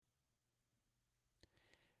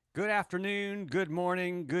Good afternoon, good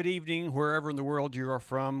morning, good evening, wherever in the world you are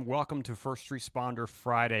from. Welcome to First Responder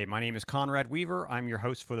Friday. My name is Conrad Weaver. I'm your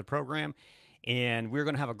host for the program, and we're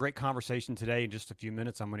going to have a great conversation today. In just a few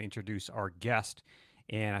minutes, I'm going to introduce our guest,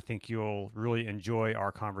 and I think you'll really enjoy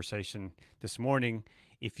our conversation this morning.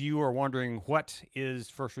 If you are wondering what is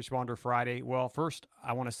First Responder Friday, well, first,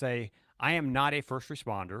 I want to say I am not a first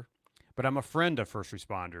responder, but I'm a friend of first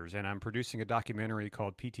responders, and I'm producing a documentary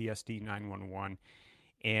called PTSD 911,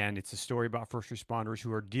 and it's a story about first responders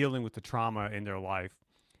who are dealing with the trauma in their life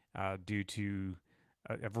due to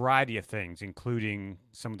a variety of things, including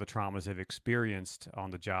some of the traumas they've experienced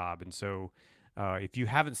on the job. And so, if you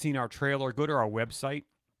haven't seen our trailer, go to our website.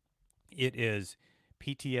 It is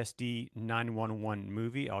PTSD 911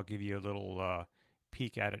 movie. I'll give you a little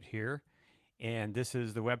peek at it here. And this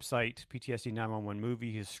is the website, PTSD 911 movie.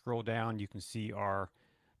 You scroll down, you can see our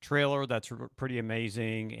trailer that's pretty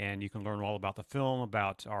amazing, and you can learn all about the film,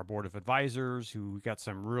 about our board of advisors, who we got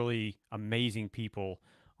some really amazing people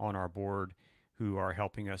on our board who are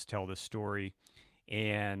helping us tell this story.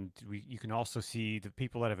 And you can also see the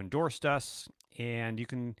people that have endorsed us, and you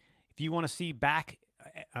can, if you want to see back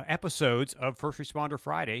episodes of First Responder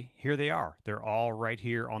Friday, here they are. They're all right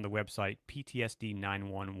here on the website,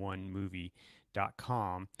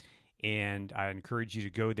 ptsd911movie.com. And I encourage you to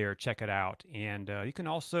go there, check it out. And you can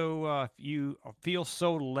also, if you feel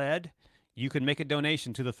so led, you can make a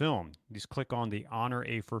donation to the film. Just click on the Honor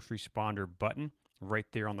a First Responder button right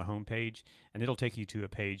there on the homepage, and it'll take you to a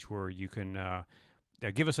page where you can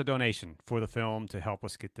give us a donation for the film to help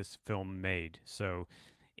us get this film made. So,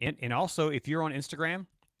 and also, if you're on Instagram,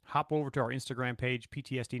 hop over to our Instagram page,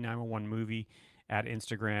 PTSD911 Movie at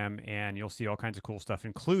Instagram, and you'll see all kinds of cool stuff,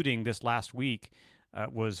 including this last week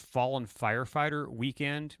was Fallen Firefighter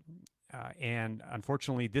Weekend. And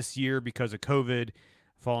unfortunately, this year, because of COVID,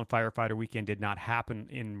 Fallen Firefighter Weekend did not happen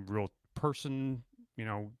in real person.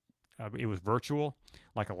 It was virtual,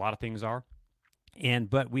 like a lot of things are.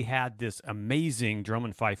 But we had this amazing drum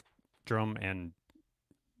and fife, drum and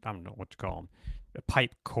I don't know what to call them, a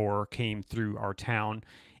pipe corps came through our town,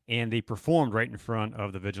 and they performed right in front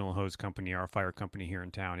of the Vigilant Hose Company, our fire company here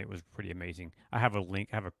in town. It was pretty amazing. I have a link,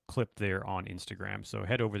 I have a clip there on Instagram. So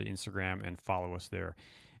head over to Instagram and follow us there.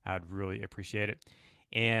 I'd really appreciate it.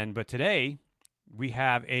 But today we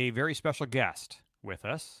have a very special guest with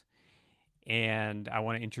us, and I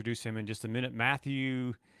want to introduce him in just a minute.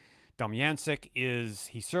 Matthew Domyancic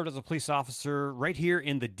he served as a police officer right here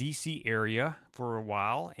in the DC area for a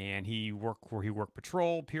while, and he worked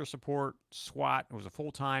patrol, peer support, SWAT. He was a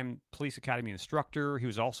full-time police academy instructor. He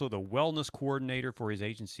was also the wellness coordinator for his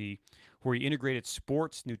agency, where he integrated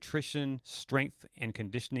sports, nutrition, strength and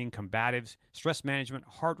conditioning, combatives, stress management,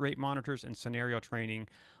 heart rate monitors, and scenario training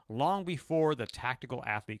long before the tactical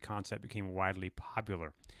athlete concept became widely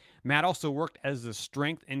popular. Matt also worked as the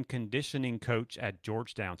strength and conditioning coach at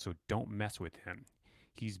Georgetown, so don't mess with him.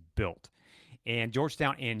 He's built. And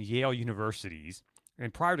Georgetown and Yale universities.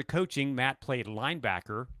 And prior to coaching, Matt played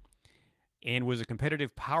linebacker and was a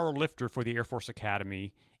competitive power lifter for the Air Force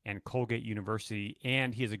Academy and Colgate University.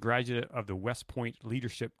 And he is a graduate of the West Point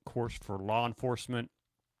Leadership Course for Law Enforcement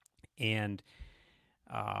and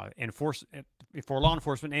for law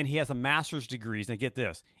enforcement. And he has a master's degree. Now get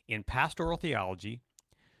this, in pastoral theology,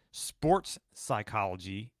 sports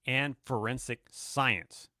psychology, and forensic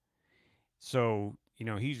science. So,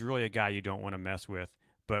 he's really a guy you don't want to mess with,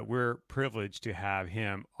 but we're privileged to have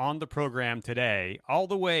him on the program today, all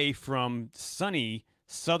the way from sunny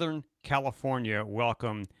Southern California.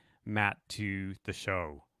 Welcome, Matt, to the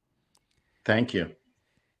show. Thank you.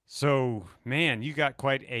 So, man, you got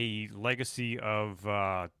quite a legacy of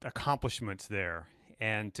accomplishments there.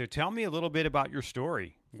 And to tell me a little bit about your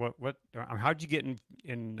story, how'd you get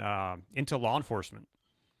into law enforcement?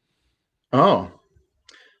 Oh,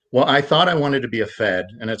 well, I thought I wanted to be a Fed,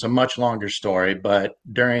 and it's a much longer story, but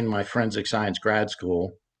during my forensic science grad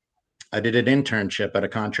school, I did an internship at a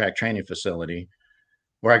contract training facility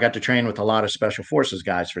where I got to train with a lot of special forces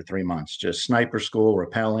guys for 3 months, just sniper school,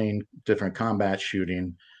 rappelling, different combat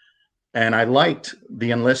shooting. And I liked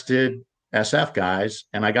the enlisted SF guys,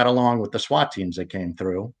 and I got along with the SWAT teams that came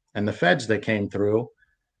through and the Feds that came through.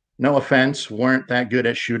 No offense, weren't that good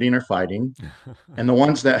at shooting or fighting. And the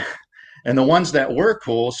ones that and the ones that were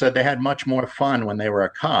cool said they had much more fun when they were a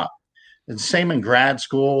cop. And same in grad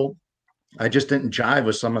school. I just didn't jive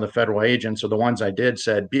with some of the federal agents, or the ones I did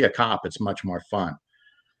said, be a cop, it's much more fun.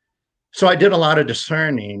 So I did a lot of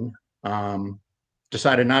discerning,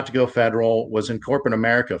 decided not to go federal, was in corporate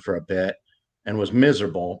America for a bit and was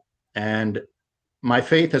miserable. And my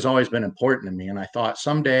faith has always been important to me. And I thought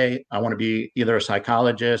someday I want to be either a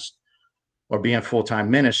psychologist or be in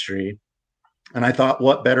full-time ministry. And I thought,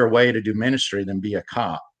 what better way to do ministry than be a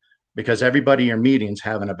cop? Because everybody you're meeting's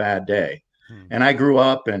having a bad day. Hmm. And I grew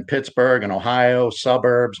up in Pittsburgh and Ohio,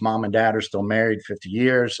 suburbs. Mom and dad are still married 50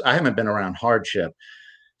 years. I haven't been around hardship.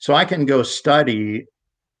 So I can go study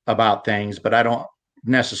about things, but I don't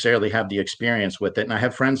necessarily have the experience with it. And I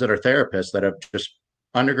have friends that are therapists that have just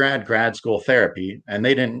undergrad, grad school therapy, and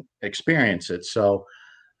they didn't experience it. So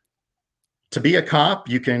to be a cop,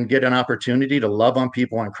 you can get an opportunity to love on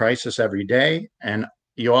people in crisis every day. And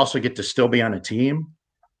you also get to still be on a team,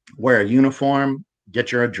 wear a uniform,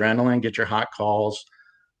 get your adrenaline, get your hot calls.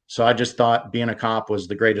 So I just thought being a cop was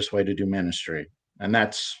the greatest way to do ministry. And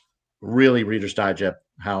that's really Reader's Digest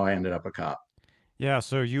how I ended up a cop. Yeah.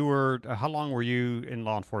 So you were, how long were you in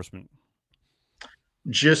law enforcement?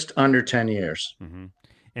 Just under 10 years. Hmm.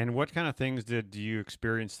 And what kind of things did you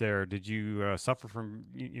experience there? Did you suffer from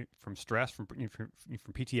from stress from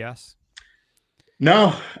PTS?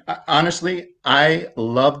 No, honestly, I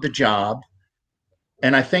love the job.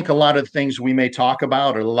 And I think a lot of things we may talk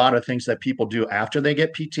about, or a lot of things that people do after they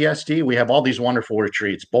get PTSD, we have all these wonderful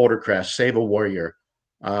retreats: Boulder Crest, Save a Warrior,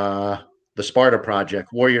 uh, the Sparta Project,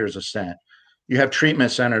 Warriors Ascent. You have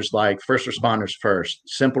treatment centers like First Responders First,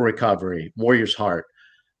 Simple Recovery, Warriors Heart.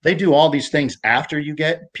 They do all these things after you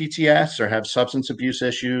get PTS or have substance abuse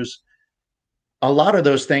issues. A lot of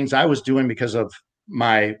those things I was doing because of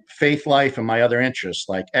my faith life and my other interests,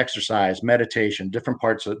 like exercise, meditation, different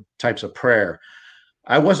parts of types of prayer.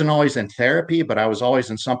 I wasn't always in therapy, but I was always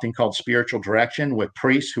in something called spiritual direction with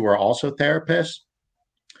priests who are also therapists.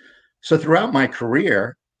 So throughout my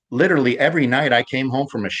career, literally every night I came home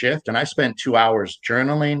from a shift and I spent 2 hours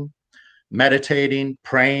journaling, meditating,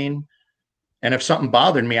 praying. And if something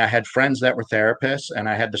bothered me, I had friends that were therapists and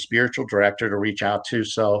I had the spiritual director to reach out to.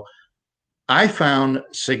 So I found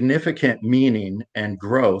significant meaning and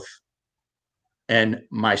growth in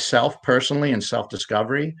myself personally and self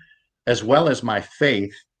discovery, as well as my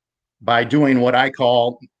faith, by doing what I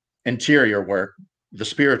call interior work, the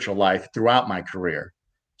spiritual life throughout my career.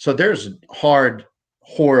 So there's hard,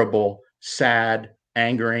 horrible, sad,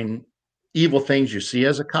 angering, evil things you see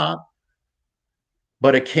as a cop,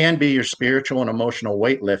 but it can be your spiritual and emotional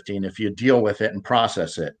weightlifting if you deal with it and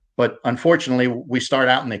process it. But unfortunately, we start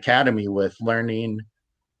out in the academy with learning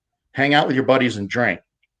hang out with your buddies and drink,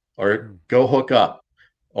 or Hmm. go hook up,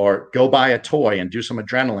 or go buy a toy and do some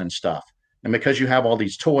adrenaline stuff. And because you have all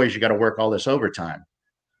these toys, you got to work all this overtime.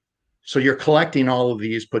 So you're collecting all of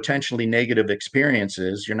these potentially negative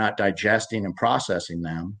experiences. You're not digesting and processing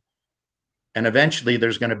them. And eventually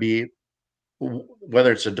there's going to be,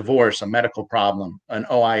 whether it's a divorce, a medical problem, an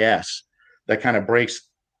OIS, that kind of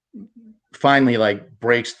finally like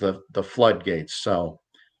breaks the floodgates. So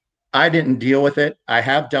I didn't deal with it. I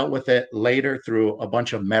have dealt with it later through a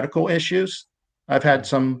bunch of medical issues. I've had Hmm.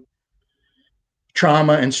 some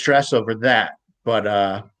trauma and stress over that. But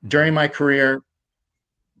Hmm. during my career,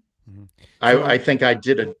 Hmm. I So, think I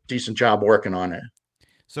did a decent job working on it.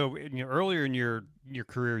 earlier in your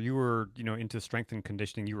career, you were into strength and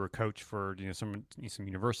conditioning. You were a coach for some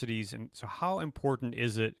universities, and so how important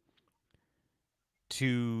is it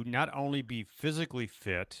to not only be physically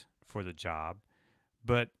fit for the job,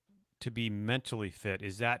 but to be mentally fit?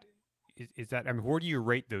 Is that, I mean, where do you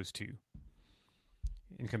rate those two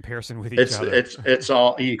in comparison with each It's other? it's it's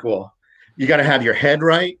all equal. You got to have your head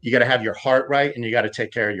right, you got to have your heart right, and you got to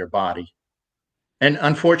take care of your body. And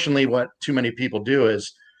unfortunately, what too many people do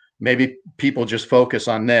is maybe people just focus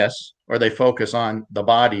on this, or they focus on the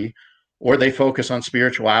body, or they focus on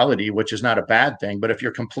spirituality, which is not a bad thing. But if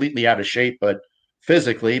you're completely out of shape, but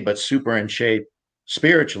physically, but super in shape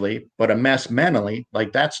spiritually, but a mess mentally,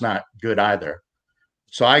 like that's not good either.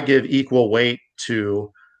 So I give equal weight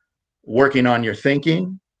to working on your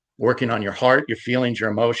thinking, working on your heart, your feelings,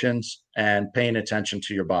 your emotions, and paying attention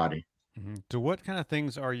to your body. Hmm. So, what kind of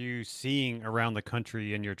things are you seeing around the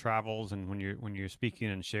country in your travels, and when you're speaking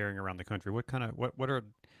and sharing around the country? What kind of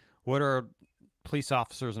what are police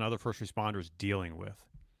officers and other first responders dealing with?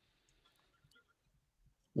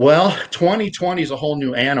 Well, 2020 is a whole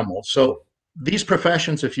new animal. So these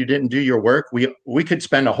professions, if you didn't do your work, we could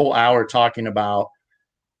spend a whole hour talking about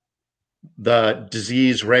the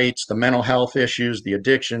disease rates, the mental health issues, the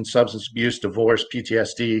addiction, substance abuse, divorce,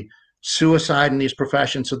 PTSD, suicide in these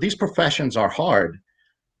professions. So these professions are hard,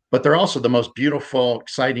 but they're also the most beautiful,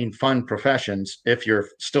 exciting, fun professions if you're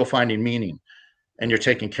still finding meaning and you're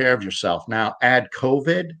taking care of yourself. Now, add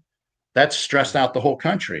COVID, that's stressed Mm. out the whole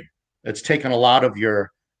country. It's taken a lot of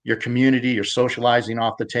your community, your socializing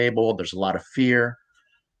off the table. There's a lot of fear.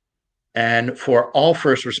 And for all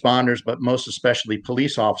first responders, but most especially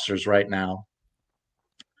police officers right now,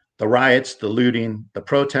 The riots, the looting, the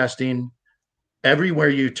protesting, everywhere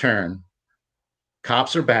you turn,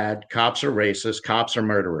 cops are bad, cops are racist, cops are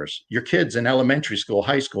murderers. Your kids in elementary school,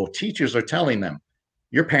 high school, teachers are telling them,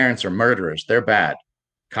 your parents are murderers, they're bad.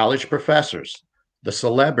 College professors, the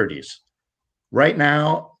celebrities. Right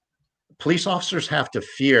now, police officers have to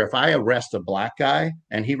fear if I arrest a black guy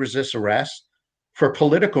and he resists arrest for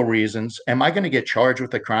political reasons, am I going to get charged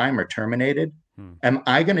with a crime or terminated? Hmm. Am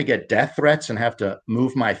I going to get death threats and have to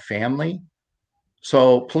move my family?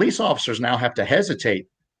 So police officers now have to hesitate,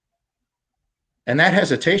 and that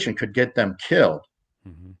hesitation could get them killed.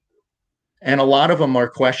 Mm-hmm. And a lot of them are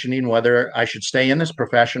questioning whether I should stay in this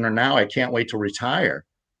profession or now I can't wait to retire.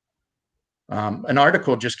 An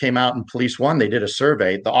article just came out in Police One. They did a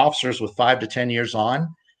survey. The officers with 5 to 10 years on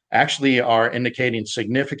actually are indicating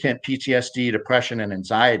significant PTSD, depression, and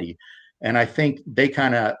anxiety. And I think they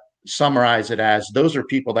kind of summarize it as those are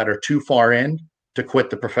people that are too far in to quit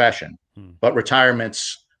the profession, but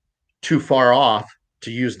retirement's too far off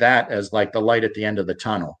to use that as like the light at the end of the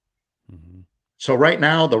tunnel. Mm-hmm. So right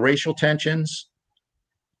now, the racial tensions,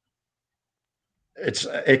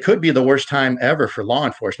 it could be the worst time ever for law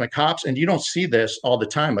enforcement. Cops, and you don't see this all the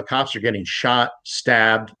time, but cops are getting shot,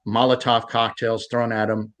 stabbed, Molotov cocktails thrown at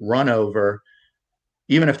them, run over.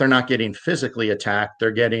 Even if they're not getting physically attacked,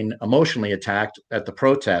 they're getting emotionally attacked at the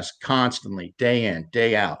protest constantly, day in,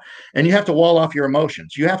 day out. And you have to wall off your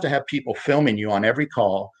emotions. You have to have people filming you on every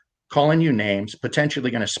call, calling you names,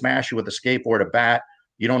 potentially going to smash you with a skateboard, a bat.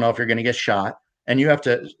 You don't know if you're going to get shot. And you have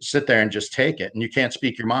to sit there and just take it. And you can't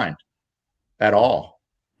speak your mind at all.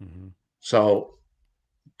 Mm-hmm. So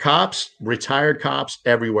cops, retired cops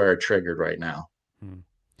everywhere are triggered right now.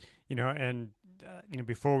 You know, and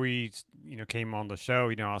before we came on the show,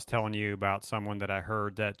 I was telling you about someone that I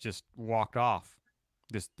heard that just walked off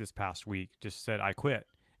this past week, just said I quit.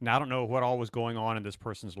 Now I don't know what all was going on in this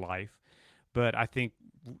person's life, but I think,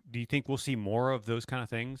 do you think we'll see more of those kind of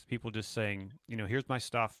things? People just saying, here's my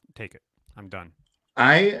stuff, take it, I'm done.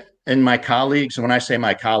 I and my colleagues, and when I say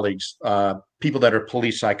my colleagues, people that are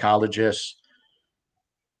police psychologists,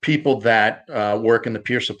 people that work in the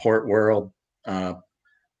peer support world,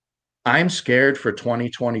 I'm scared for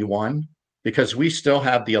 2021 because we still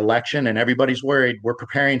have the election and everybody's worried. We're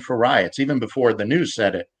preparing for riots, even before the news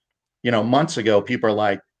said it. Months ago, people are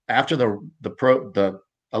like, after the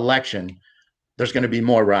election, there's going to be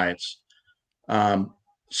more riots.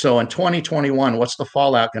 So in 2021, what's the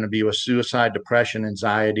fallout going to be with suicide, depression,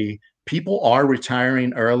 anxiety? People are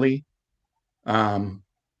retiring early. I'm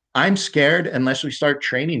scared unless we start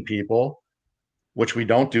training people, which we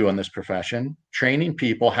don't do in this profession, training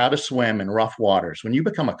people how to swim in rough waters. When you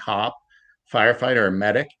become a cop, firefighter, or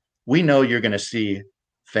medic, we know you're going to see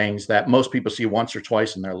things that most people see once or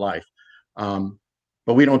twice in their life.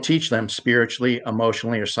 But we don't teach them spiritually,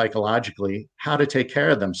 emotionally, or psychologically how to take care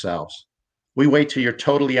of themselves. We wait till you're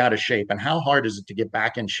totally out of shape. And how hard is it to get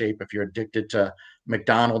back in shape if you're addicted to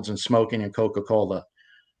McDonald's and smoking and Coca-Cola?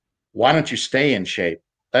 Why don't you stay in shape?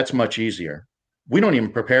 That's much easier. We don't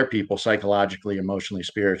even prepare people psychologically, emotionally,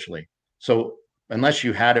 spiritually. So unless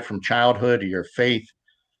you had it from childhood or your faith,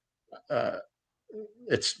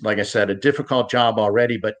 it's, like I said, a difficult job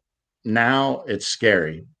already, but now it's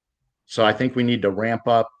scary. So I think we need to ramp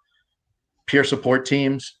up peer support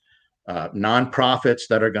teams, nonprofits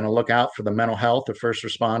that are going to look out for the mental health of first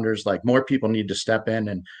responders. Like, more people need to step in,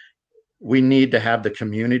 and we need to have the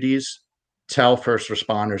communities tell first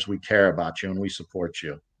responders we care about you and we support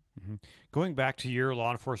you. Mm-hmm. Going back to your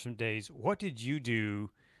law enforcement days, what did you do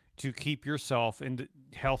to keep yourself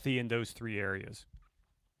healthy in those 3 areas?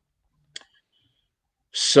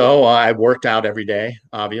 So I worked out every day,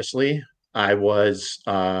 obviously. I've always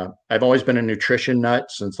been a nutrition nut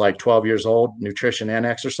since like 12 years old, nutrition and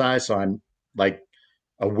exercise. So I'm like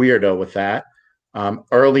a weirdo with that.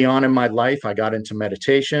 Early on in my life, I got into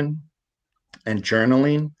meditation and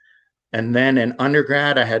journaling. And then in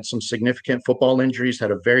undergrad, I had some significant football injuries,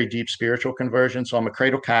 had a very deep spiritual conversion. So I'm a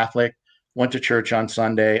cradle Catholic, went to church on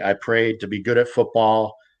Sunday. I prayed to be good at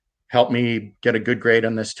football, help me get a good grade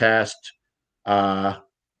on this test,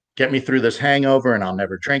 get me through this hangover, and I'll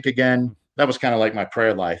never drink again. That was kind of like my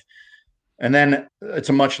prayer life. And then it's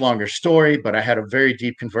a much longer story, but I had a very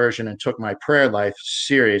deep conversion and took my prayer life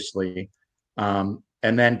seriously. And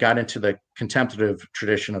then got into the contemplative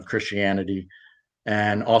tradition of Christianity,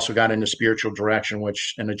 and also got into spiritual direction,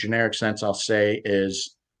 which in a generic sense, I'll say,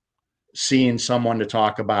 is seeing someone to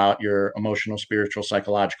talk about your emotional, spiritual,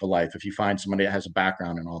 psychological life, if you find somebody that has a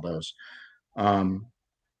background in all those.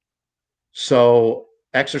 So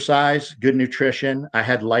exercise, good nutrition. I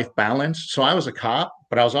had life balance. So I was a cop,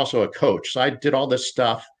 but I was also a coach. So I did all this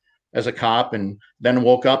stuff as a cop, and then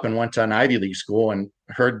woke up and went to an Ivy League school and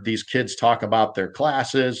heard these kids talk about their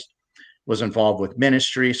classes, was involved with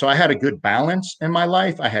ministry. So I had a good balance in my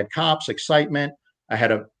life. I had cops, excitement. I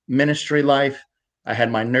had a ministry life. I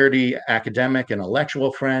had my nerdy academic and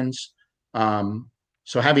intellectual friends.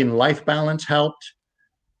 So having life balance helped.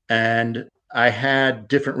 And I had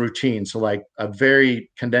different routines. So, like a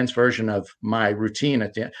very condensed version of my routine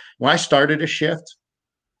at the end. When I started a shift,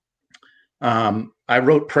 I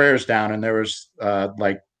wrote prayers down, and there was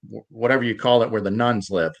like whatever you call it, where the nuns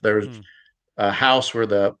live. There was a house where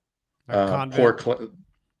the Like poor convent.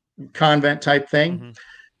 convent type thing, Mm-hmm.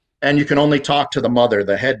 and you can only talk to the mother,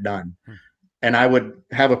 the head nun. Hmm. And I would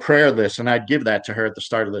have a prayer list, and I'd give that to her at the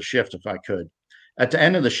start of the shift if I could. At the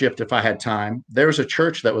end of the shift, if I had time, there was a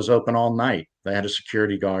church that was open all night. They had a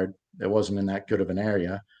security guard. It wasn't in that good of an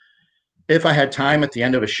area. If I had time at the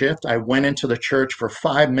end of a shift, I went into the church for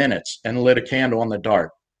 5 minutes and lit a candle in the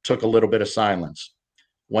dark, took a little bit of silence,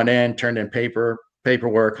 went in, turned in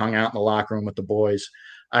paperwork, hung out in the locker room with the boys.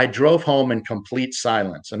 I drove home in complete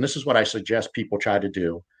silence. And this is what I suggest people try to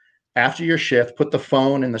do. After your shift, put the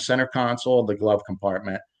phone in the center console of the glove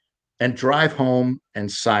compartment and drive home in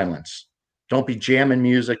silence. Don't be jamming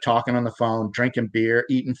music, talking on the phone, drinking beer,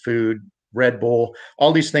 eating food, Red Bull,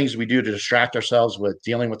 all these things we do to distract ourselves with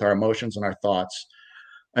dealing with our emotions and our thoughts.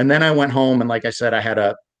 And then I went home, and like I said,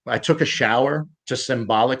 I took a shower to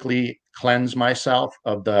symbolically cleanse myself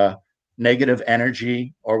of the negative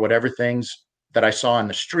energy or whatever things that I saw in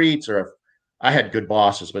the streets. Or if I had good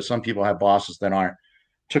bosses, but some people have bosses that aren't.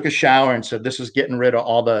 Took a shower and said, this is getting rid of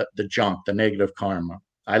all the junk, the negative karma.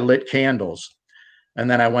 I lit candles. And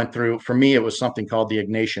then I went through, for me, it was something called the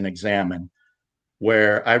Ignatian Examen,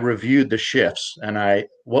 where I reviewed the shifts and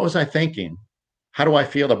what was I thinking? How do I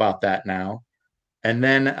feel about that now? And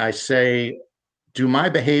then I say, do my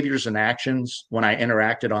behaviors and actions when I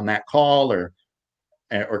interacted on that call or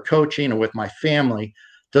coaching or with my family,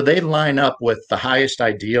 do they line up with the highest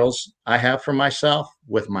ideals I have for myself,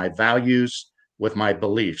 with my values, with my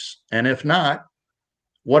beliefs? And if not,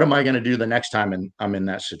 what am I going to do the next time I'm in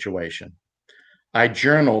that situation? I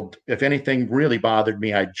journaled. If anything really bothered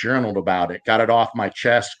me, I journaled about it, got it off my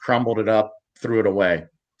chest, crumbled it up, threw it away.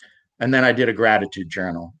 And then I did a gratitude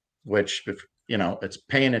journal, which, it's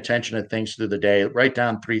paying attention to things through the day. Write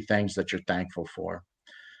down 3 things that you're thankful for.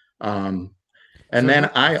 Um, and So then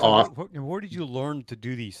what? I So off. where did you learn to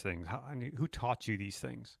do these things? How, I mean, who taught you these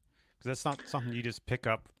things? Because that's not something you just pick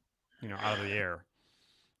up, out of the air.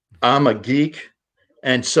 I'm a geek.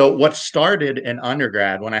 And so what started in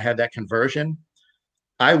undergrad when I had that conversion,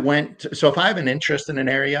 so if I have an interest in an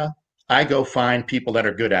area, I go find people that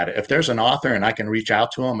are good at it. If there's an author and I can reach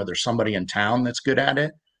out to them, or there's somebody in town that's good at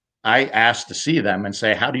it, I ask to see them and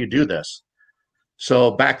say, how do you do this?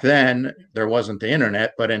 So back then there wasn't the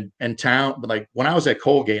internet, but in town, like when I was at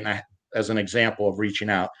Colgate, and as an example of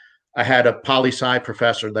reaching out, I had a poli sci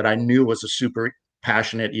professor that I knew was a super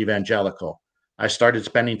passionate evangelical. I started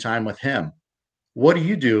spending time with him. What do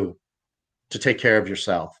you do to take care of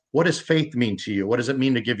yourself? What does faith mean to you? What does it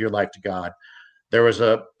mean to give your life to God? There was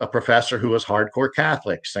a professor who was hardcore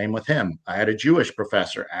Catholic. Same with him. I had a Jewish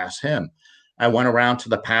professor. Ask him. I went around to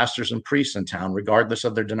the pastors and priests in town, regardless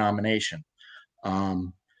of their denomination.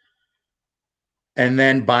 Um, and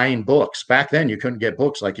then buying books. Back then, you couldn't get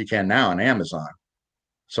books like you can now on Amazon.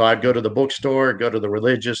 So I'd go to the bookstore, go to the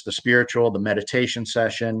religious, the spiritual, the meditation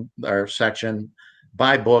section,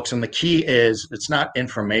 buy books. And the key is it's not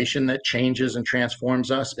information that changes and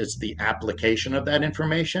transforms us, it's the application of that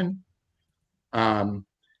information. And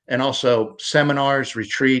also seminars,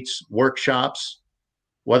 retreats, workshops,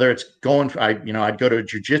 whether it's I'd go to a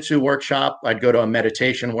jujitsu workshop, I'd go to a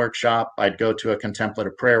meditation workshop, I'd go to a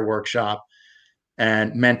contemplative prayer workshop,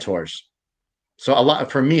 and mentors. So a lot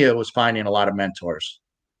for me, it was finding a lot of mentors.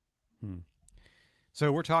 Hmm.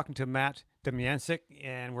 So we're talking to Matt Demyancik,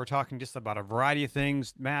 and we're talking just about a variety of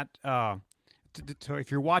things. Matt, so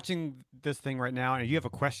if you're watching this thing right now and you have a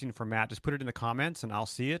question for Matt, just put it in the comments, and I'll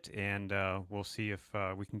see it, and we'll see if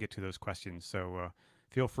we can get to those questions. So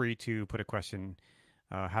feel free to put a question.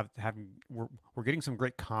 We're getting some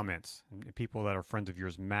great comments. And people that are friends of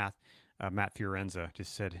yours, Matt Fiorenza,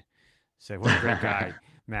 just said what a great guy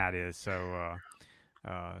Matt is. So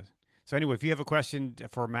anyway, if you have a question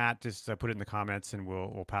for Matt, just put it in the comments, and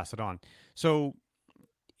we'll pass it on. So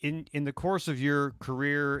in the course of your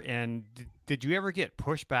career, and did you ever get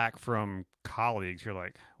pushback from colleagues? You're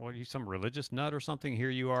like, well, are you some religious nut or something? Here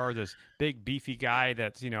you are, this big beefy guy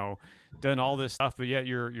that's done all this stuff, but yet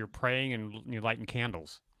you're praying and you're lighting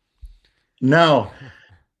candles. No.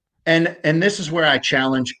 And this is where I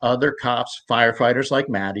challenge other cops, firefighters like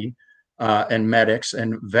Maddie. and medics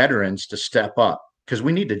and veterans to step up because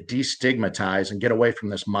we need to destigmatize and get away from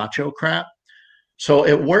this macho crap. So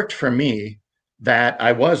it worked for me that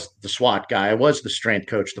I was the SWAT guy, I was the strength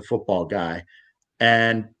coach, the football guy.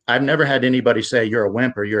 And I've never had anybody say, you're a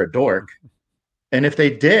wimp or you're a dork. And if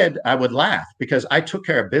they did, I would laugh because I took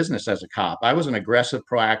care of business as a cop. I was an aggressive,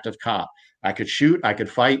 proactive cop. I could shoot, I could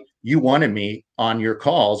fight. You wanted me on your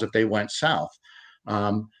calls if they went south.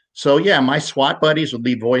 So yeah, my SWAT buddies would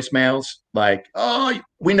leave voicemails like, "Oh,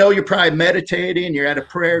 we know you're probably meditating. You're at a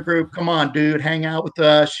prayer group. Come on, dude, hang out with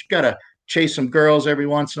us. You gotta chase some girls every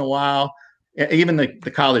once in a while." Even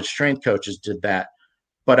the college strength coaches did that.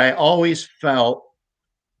 But I always felt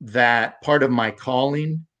that part of my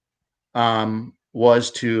calling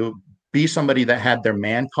was to be somebody that had their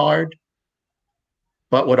man card,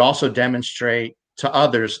 but would also demonstrate to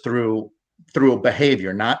others through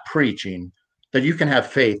behavior, not preaching, that you can have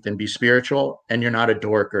faith and be spiritual, and you're not a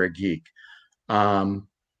dork or a geek. Um,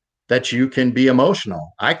 that you can be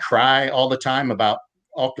emotional. I cry all the time about.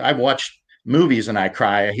 I watch movies and I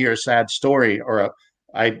cry. I hear a sad story, or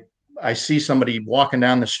I I see somebody walking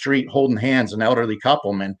down the street holding hands, an elderly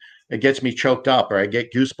couple, and it gets me choked up, or I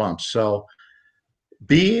get goosebumps. So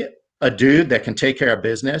be a dude that can take care of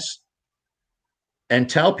business and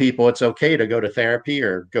tell people it's okay to go to therapy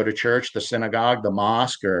or go to church, the synagogue, the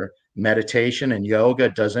mosque, or meditation and yoga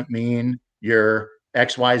doesn't mean you're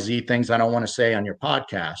XYZ things I don't want to say on your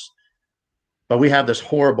podcast. But we have this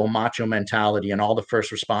horrible macho mentality in all the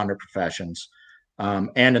first responder professions and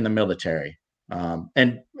in the military.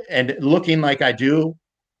 And looking like I do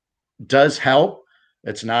does help.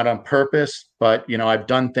 It's not on purpose, but I've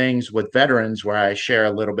done things with veterans where I share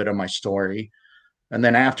a little bit of my story, and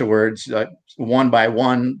then afterwards, one by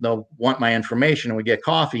one, they'll want my information, and we get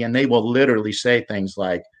coffee, and they will literally say things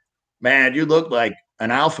like, "Man, you look like an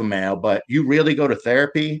alpha male, but you really go to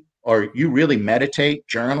therapy, or you really meditate,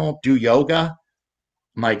 journal, do yoga?"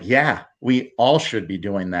 I'm like, "Yeah, we all should be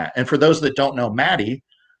doing that." And for those that don't know Matty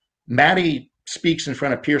speaks in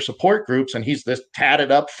front of peer support groups, and he's this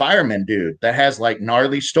tatted up fireman dude that has like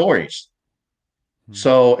gnarly stories.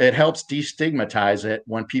 So it helps destigmatize it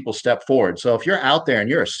when people step forward. So if you're out there and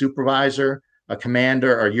you're a supervisor, a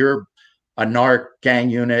commander, or you're a narc gang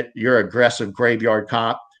unit, you're aggressive graveyard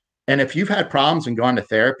cop, and if you've had problems and gone to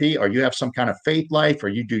therapy, or you have some kind of faith life, or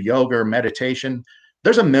you do yoga or meditation,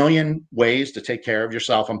 there's a million ways to take care of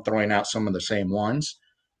yourself. I'm throwing out some of the same ones,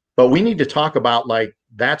 but we need to talk about like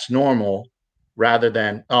that's normal rather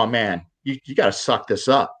than, oh man, you got to suck this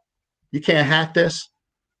up. You can't hack this.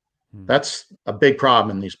 That's a big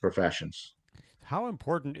problem in these professions. How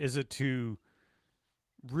important is it to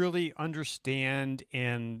really understand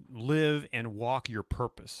and live and walk your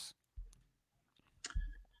purpose?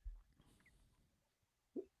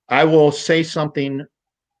 I will say something.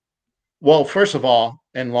 Well, first of all,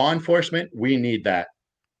 in law enforcement, we need that.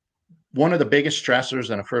 One of the biggest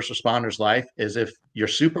stressors in a first responder's life is if your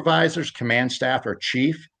supervisors, command staff, or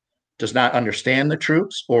chief does not understand the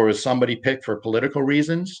troops, or is somebody picked for political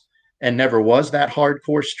reasons and never was that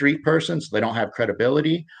hardcore street person, so they don't have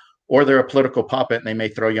credibility, or they're a political puppet and they may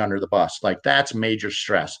throw you under the bus. Like that's major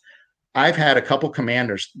stress. I've had a couple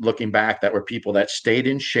commanders looking back that were people that stayed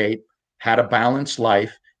in shape, had a balanced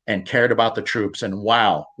life, and cared about the troops. And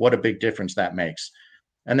wow, what a big difference that makes.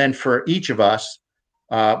 And then for each of us,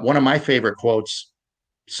 one of my favorite quotes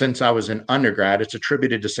since I was in undergrad, it's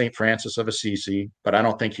attributed to St. Francis of Assisi, but I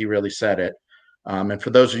don't think he really said it. And for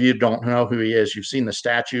those of you who don't know who he is, you've seen the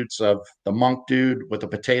statues of the monk dude with a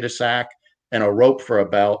potato sack and a rope for a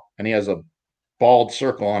belt, and he has a bald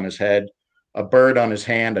circle on his head, a bird on his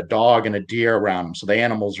hand, a dog, and a deer around him. So the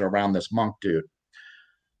animals are around this monk dude.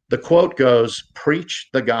 The quote goes, "Preach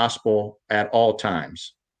the gospel at all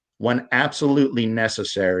times. When absolutely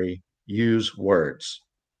necessary, use words."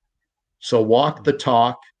 So walk the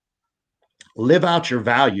talk, live out your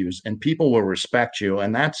values, and people will respect you.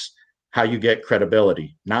 And that's how you get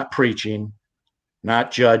credibility, not preaching,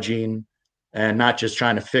 not judging, and not just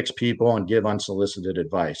trying to fix people and give unsolicited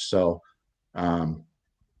advice. So, um,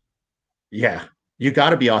 yeah, you got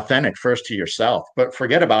to be authentic first to yourself, but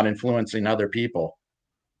forget about influencing other people.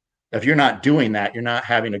 If you're not doing that, you're not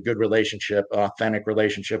having a good relationship, authentic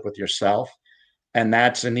relationship with yourself. And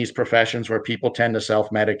that's in these professions where people tend to self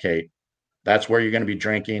medicate. That's where you're going to be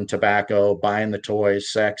drinking tobacco, buying the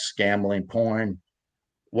toys, sex, gambling, porn,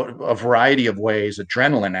 a variety of ways,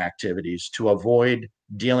 adrenaline activities to avoid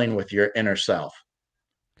dealing with your inner self.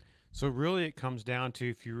 So really it comes down to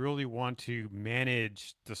if you really want to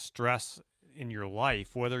manage the stress in your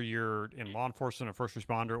life, whether you're in law enforcement, a first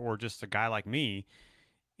responder, or just a guy like me,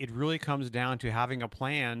 it really comes down to having a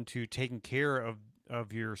plan to taking care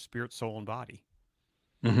of your spirit, soul, and body.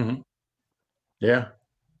 Hmm. Yeah.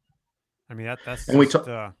 I mean, that's And we just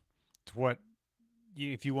talk. it's what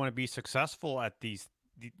if you want to be successful at these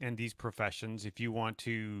professions, if you want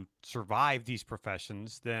to survive these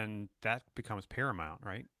professions, then that becomes paramount,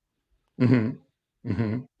 right? Hmm.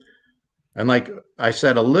 Hmm. And like I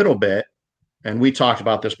said a little bit, and we talked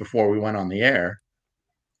about this before we went on the air,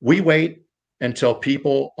 we wait until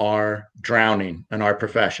people are drowning in our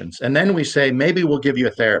professions. And then we say, maybe we'll give you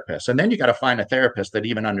a therapist. And then you got to find a therapist that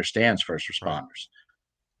even understands first Right. responders.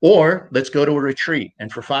 Or let's go to a retreat.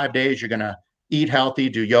 And for 5 days, you're going to eat healthy,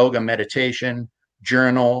 do yoga, meditation,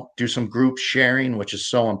 journal, do some group sharing, which is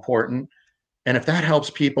so important. And if that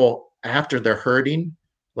helps people after they're hurting,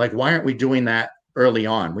 like, why aren't we doing that early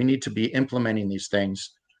on? We need to be implementing these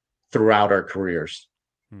things throughout our careers.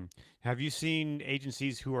 Hmm. Have you seen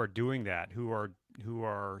agencies who are doing that, who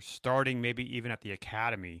are starting maybe even at the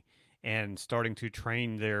academy and starting to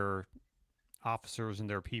train their officers and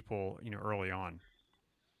their people, early on?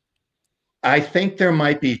 I think there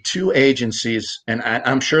might be two agencies, and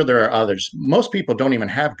I'm sure there are others. Most people don't even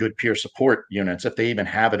have good peer support units, if they even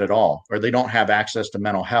have it at all, or they don't have access to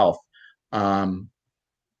mental health. Um,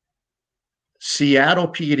 Seattle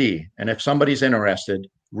PD, and if somebody's interested,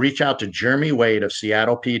 reach out to Jeremy Wade of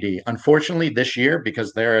Seattle PD. Unfortunately, this year,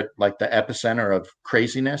 because they're at like the epicenter of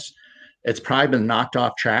craziness, it's probably been knocked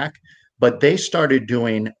off track. But they started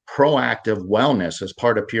doing proactive wellness as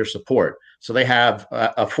part of peer support. So they have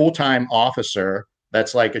a full time officer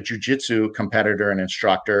that's like a jujitsu competitor and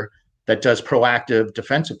instructor that does proactive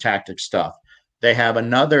defensive tactics stuff. They have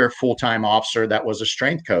another full time officer that was a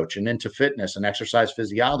strength coach and into fitness and exercise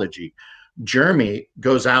physiology. Jeremy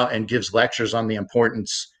goes out and gives lectures on the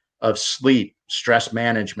importance of sleep, stress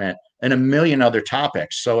management, and a million other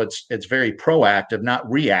topics. So it's very proactive, not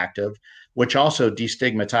reactive, which also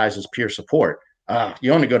destigmatizes peer support.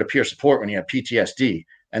 You only go to peer support when you have PTSD,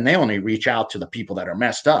 and they only reach out to the people that are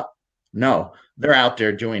messed up. No, they're out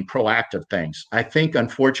there doing proactive things. I think,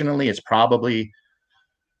 unfortunately, it's probably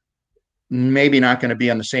maybe not going to be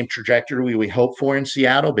on the same trajectory we hope for in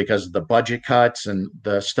Seattle because of the budget cuts and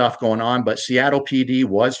the stuff going on. But Seattle PD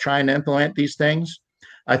was trying to implement these things.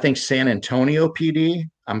 I think San Antonio PD,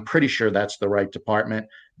 I'm pretty sure that's the right department.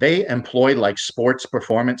 They employ like sports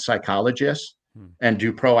performance psychologists Hmm. and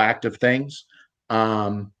do proactive things.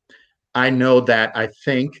 Um, I know that I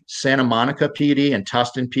think Santa Monica PD and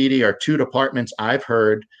Tustin PD are two departments I've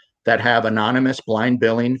heard that have anonymous blind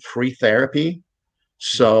billing free therapy, Hmm.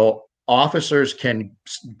 so officers can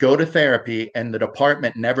go to therapy and the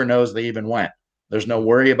department never knows they even went. There's no Hmm.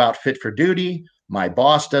 worry about fit for duty. My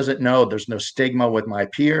boss doesn't know. There's no stigma with my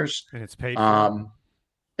peers. And it's paid for. Um,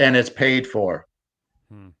 and it's paid for.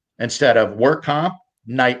 Hmm. Instead of work comp,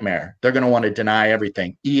 nightmare. They're going to want to deny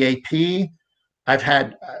everything. EAP, I've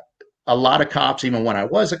had a lot of cops, even when I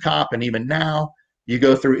was a cop, and even now, you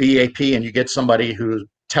go through EAP and you get somebody who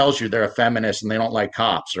tells you they're a feminist and they don't like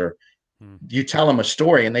cops, or Hmm. you tell them a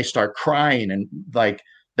story and they start crying and like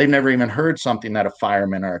they've never even heard something that a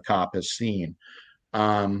fireman or a cop has seen.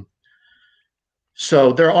 Um,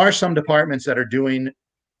 so there are some departments that are doing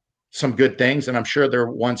some good things, and I'm sure there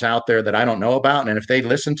are ones out there that I don't know about. And if they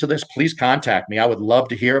listen to this, please contact me. I would love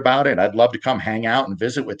to hear about it. I'd love to come hang out and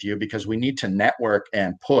visit with you because we need to network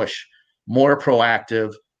and push more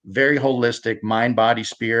proactive, very holistic mind, body,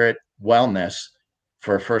 spirit wellness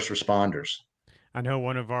for first responders. I know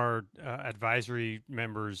one of our advisory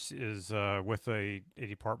members is with a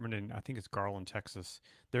department in, I think it's Garland, Texas.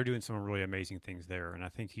 They're doing some really amazing things there, and I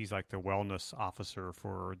think he's like the wellness officer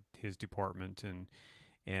for his department,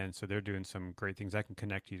 and so they're doing some great things. I can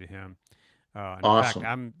connect you to him. And in fact, Awesome.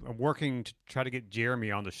 I'm working to try to get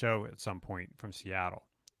Jeremy on the show at some point from Seattle.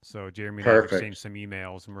 So Jeremy and I have Perfect. exchanged some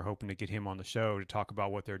emails, and we're hoping to get him on the show to talk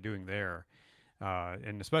about what they're doing there,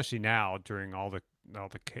 and especially now during all the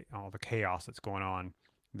chaos that's going on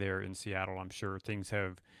there in Seattle. I'm sure things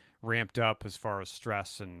have ramped up as far as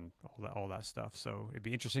stress and all that stuff. So it'd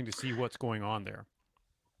be interesting to see what's going on there.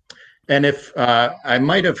 And if I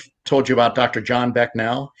might have told you about Dr. John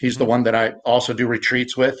Becknell, he's the Hmm. one that I also do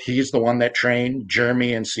retreats with. He's the one that trained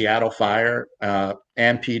Jeremy and Seattle Fire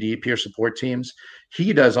and PD peer support teams.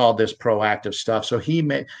 He does all this proactive stuff. So he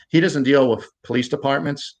doesn't deal with police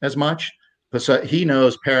departments as much, but so he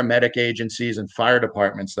knows paramedic agencies and fire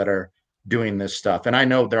departments that are doing this stuff. And I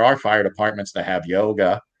know there are fire departments that have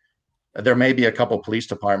yoga. There may be a couple of police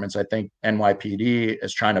departments. I think NYPD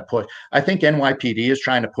is trying to push. I think NYPD is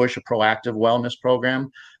trying to push a proactive wellness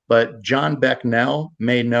program, but John Becknell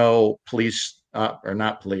may know police or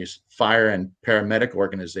not police, fire and paramedic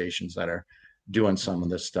organizations that are doing some of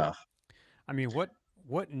this stuff. I mean,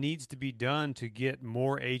 what needs to be done to get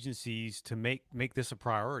more agencies to make this a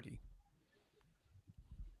priority?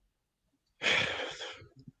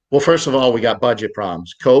 Well, first of all, we got budget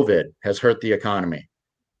problems. COVID has hurt the economy.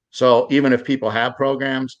 So even if people have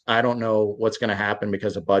programs, I don't know what's going to happen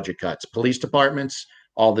because of budget cuts. Police departments,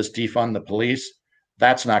 all this defund the police,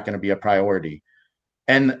 that's not going to be a priority.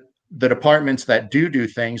 And the departments that do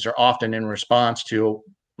things are often in response to,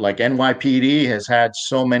 like NYPD has had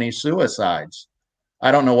so many suicides.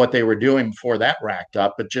 I don't know what they were doing before that racked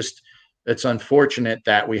up, but just it's unfortunate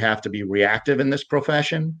that we have to be reactive in this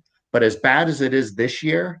profession. But as bad as it is this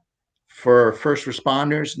year for first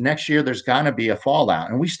responders, next year there's going to be a fallout.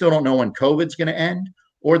 And we still don't know when COVID's going to end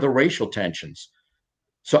or the racial tensions.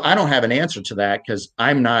 So I don't have an answer to that because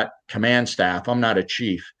I'm not command staff. I'm not a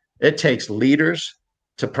chief. It takes leaders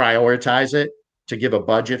to prioritize it, to give a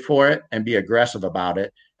budget for it, and be aggressive about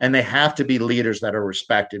it. And they have to be leaders that are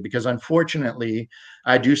respected because unfortunately,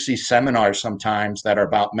 I do see seminars sometimes that are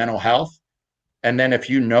about mental health. And then if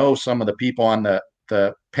you know some of the people on the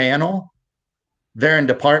panel, they're in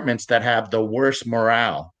departments that have the worst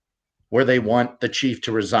morale where they want the chief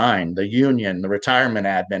to resign. The union, the retirement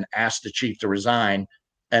admin asked the chief to resign,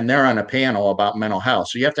 and they're on a panel about mental health.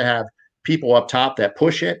 So you have to have people up top that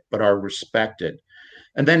push it, but are respected.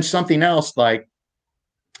 And then something else like,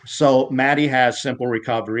 so Maddie has Simple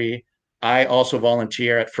Recovery. I also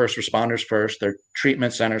volunteer at First Responders First. They're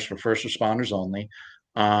treatment centers for first responders only.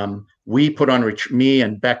 We put on, me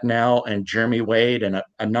and Becknell and Jeremy Wade and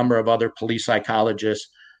a number of other police psychologists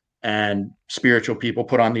and spiritual people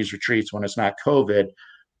put on these retreats when it's not COVID.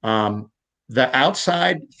 The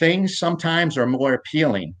outside things sometimes are more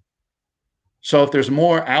appealing. So if there's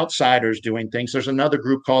more outsiders doing things, there's another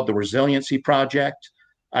group called the Resiliency Project.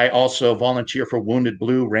 I also volunteer for Wounded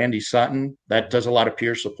Blue, Randy Sutton, that does a lot of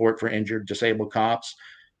peer support for injured, disabled cops.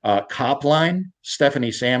 Copline,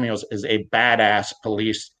 Stephanie Samuels is a badass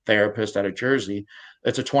police therapist out of Jersey.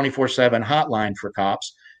 It's a 24/7 hotline for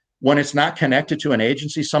cops. When it's not connected to an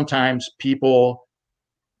agency, sometimes people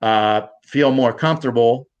feel more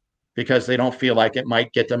comfortable because they don't feel like it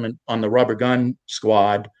might get them on the rubber gun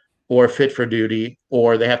squad or fit for duty,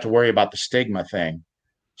 or they have to worry about the stigma thing.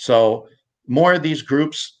 So more of these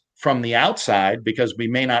groups from the outside, because we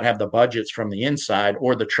may not have the budgets from the inside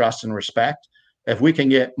or the trust and respect. If we can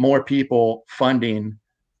get more people funding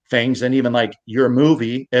things, and even like your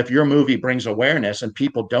movie, if your movie brings awareness and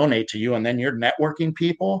people donate to you and then you're networking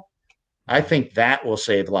people, I think that will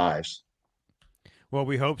save lives. Well,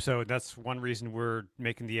 we hope so. That's one reason we're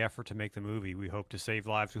making the effort to make the movie. We hope to save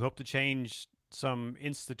lives. We hope to change some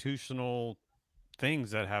institutional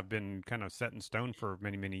things that have been kind of set in stone for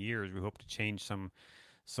many, many years. We hope to change some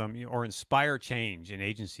or inspire change in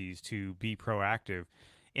agencies to be proactive.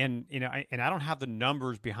 And I don't have the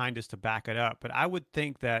numbers behind us to back it up, but I would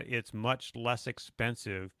think that it's much less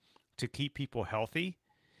expensive to keep people healthy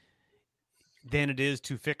than it is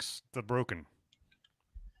to fix the broken.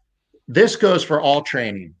 This goes for all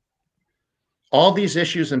training. All these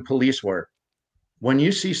issues in police work, when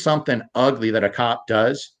you see something ugly that a cop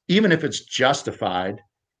does, even if it's justified,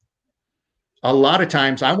 a lot of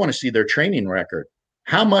times I want to see their training record.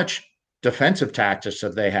 How much defensive tactics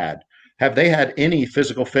have they had? Have they had any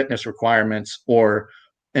physical fitness requirements or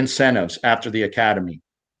incentives after the academy?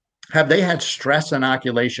 Have they had stress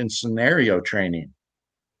inoculation scenario training?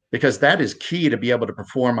 Because that is key to be able to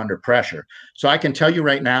perform under pressure. So I can tell you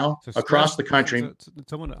right now, So across stress. the country, I'm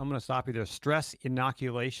going to stop you there. Stress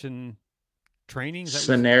inoculation training. Is that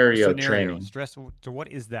scenario scenario training. stress? So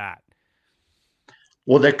what is that?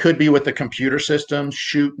 Well, that could be with the computer systems,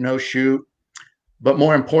 shoot, no shoot, but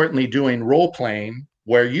more importantly, doing role playing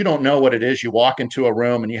where you don't know what it is. You walk into a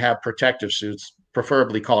room and you have protective suits,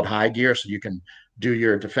 preferably called high gear, so you can do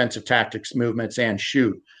your defensive tactics movements and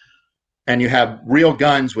shoot. And you have real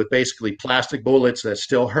guns with basically plastic bullets that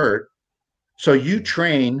still hurt. So you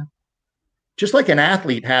train just like an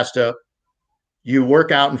athlete has to. You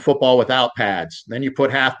work out in football without pads. Then you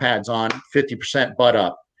put half pads on, 50% butt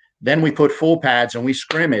up. Then we put full pads and we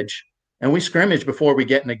scrimmage. And we scrimmage before we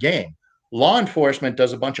get in the game. Law enforcement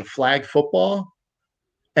does a bunch of flag football.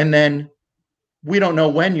 And then we don't know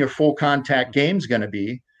when your full contact game's going to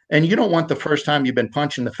be. And you don't want the first time you've been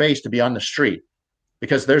punched in the face to be on the street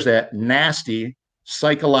because there's a nasty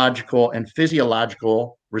psychological and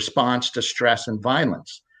physiological response to stress and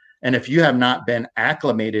violence. And if you have not been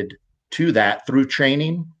acclimated to that through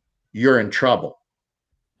training, you're in trouble.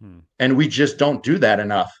 And we just don't do that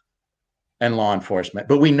enough in law enforcement.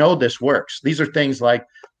 But we know this works. These are things like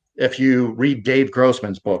if you read Dave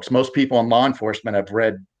Grossman's books, most people in law enforcement have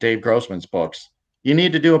read Dave Grossman's books. You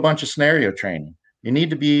need to do a bunch of scenario training. You need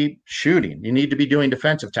to be shooting. You need to be doing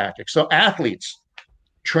defensive tactics. So athletes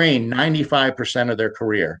train 95% of their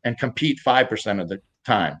career and compete 5% of the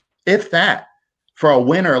time, if that, for a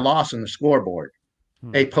win or a loss in the scoreboard.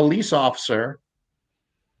 Hmm. A police officer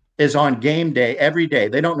is on game day every day.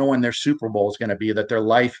 They don't know when their Super Bowl is going to be, that their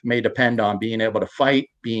life may depend on being able to fight,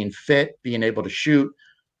 being fit, being able to shoot.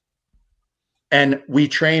 And we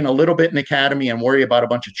train a little bit in the academy and worry about a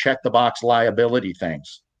bunch of check the box liability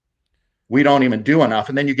things. We don't even do enough.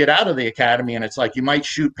 And then you get out of the academy and it's like you might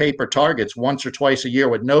shoot paper targets once or twice a year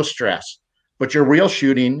with no stress, but your real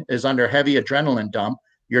shooting is under heavy adrenaline dump.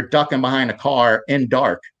 You're ducking behind a car in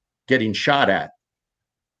dark, getting shot at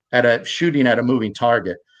a shooting at a moving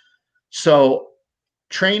target. So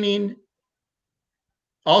training,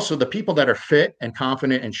 also the people that are fit and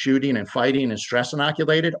confident in shooting and fighting and stress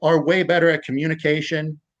inoculated are way better at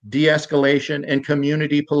communication, de-escalation, and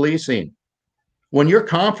community policing. When you're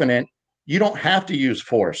confident, you don't have to use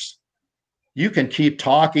force. You can keep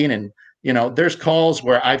talking, and there's calls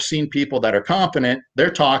where I've seen people that are confident,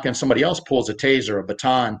 they're talking, somebody else pulls a taser, a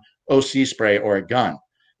baton, OC spray, or a gun.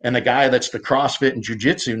 And the guy that's the CrossFit and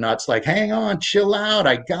jujitsu nuts, like, hang on, chill out.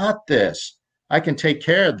 I got this. I can take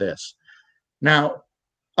care of this. Now,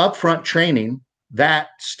 upfront training, that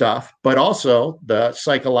stuff, but also the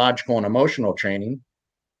psychological and emotional training.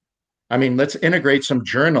 I mean, let's integrate some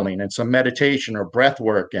journaling and some meditation or breath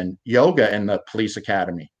work and yoga in the police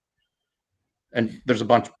academy. And there's a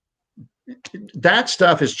bunch. That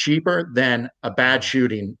stuff is cheaper than a bad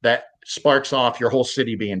shooting that sparks off your whole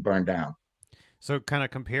city being burned down. So, kind of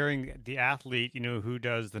comparing the athlete, who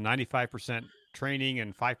does the 95% training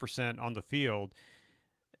and 5% on the field,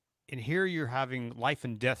 and here you're having life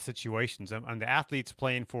and death situations. And the athletes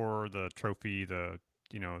playing for the trophy, the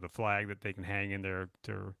flag that they can hang in their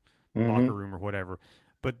locker Mm-hmm. room or whatever.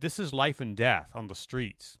 But this is life and death on the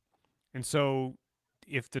streets. And so,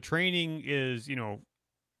 if the training is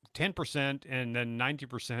 10% and then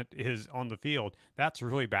 90% is on the field, that's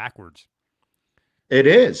really backwards. It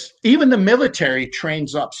is. Even the military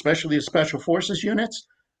trains up, especially the special forces units.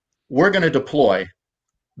 We're going to deploy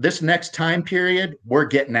this next time period. We're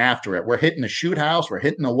getting after it. We're hitting the shoot house. We're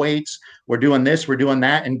hitting the weights. We're doing this. We're doing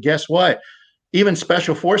that. And guess what? Even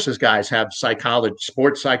special forces guys have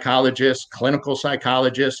sports psychologists, clinical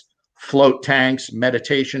psychologists, float tanks,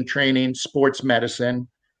 meditation training, sports medicine.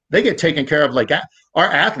 They get taken care of. Like our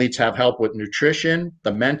athletes have help with nutrition,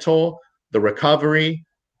 the mental, the recovery,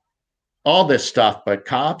 all this stuff. But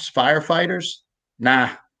cops, firefighters, nah.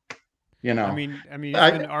 You I know, mean, I mean,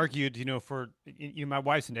 it's been I, argued, for my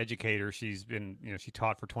wife's an educator. She's been, she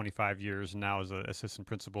taught for 25 years and now is an assistant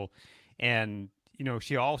principal, and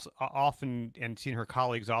she also often and seen her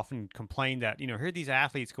colleagues often complain that here these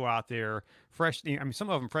athletes go out there fresh. I mean, some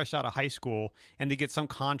of them fresh out of high school, and they get some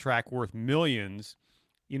contract worth millions,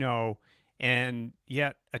 you know, and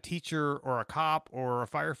yet a teacher or a cop or a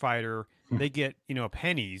firefighter, they get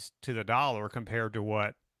pennies to the dollar compared to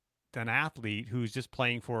what an athlete who's just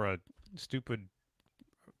playing for a stupid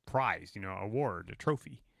prize, award, a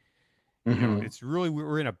trophy. mm-hmm. It's really,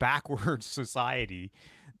 we're in a backwards society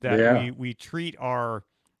that Yeah. we treat our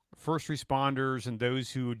first responders and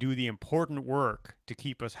those who do the important work to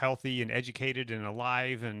keep us healthy and educated and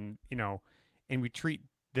alive, and and we treat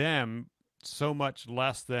them so much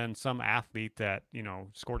less than some athlete that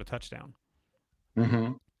scored a touchdown.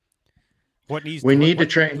 Mm-hmm. What needs We to need to what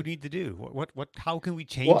we train. need to do? What how can we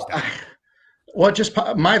change Well, that? well, just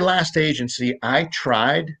my last agency, I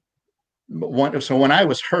tried one. So when I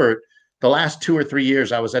was hurt, the last 2 or 3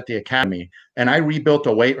 years, I was at the academy and I rebuilt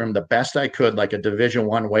a weight room the best I could, like a Division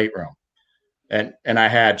I weight room. And I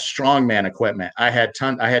had strongman equipment. I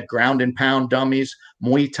had ground and pound dummies,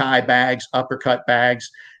 Muay Thai bags, uppercut bags,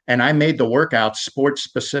 and I made the workouts sports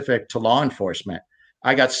specific to law enforcement.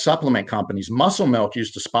 I got supplement companies. Muscle Milk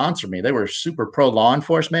used to sponsor me. They were super pro law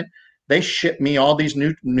enforcement. They shipped me all these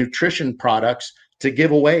new nutrition products to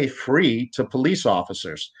give away free to police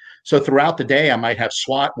officers. So throughout the day, I might have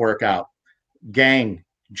SWAT workout, gang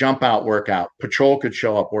jump out workout, patrol could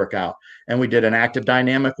show up workout, and we did an active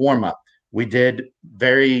dynamic warm up. We did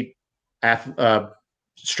very uh,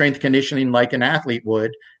 strength conditioning like an athlete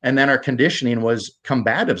would, and then our conditioning was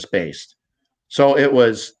combatives based. So it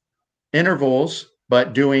was intervals,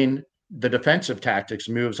 but doing the defensive tactics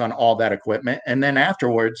moves on all that equipment. And then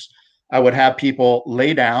afterwards, I would have people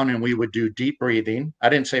lay down and we would do deep breathing. I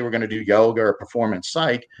didn't say we're going to do yoga or performance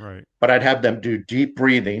psych, Right. but I'd have them do deep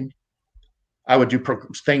breathing. I would do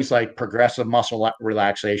things like progressive muscle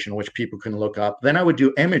relaxation, which people can look up. Then I would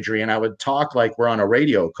do imagery and I would talk like we're on a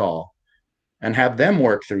radio call and have them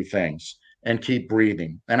work through things and keep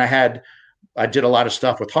breathing. And I had I did a lot of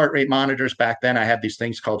stuff with heart rate monitors. Back then, I had these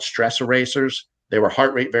things called stress erasers. They were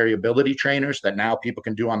heart rate variability trainers that now people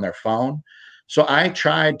can do on their phone. So I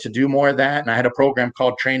tried to do more of that. And I had a program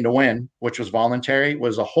called Train to Win, which was voluntary. It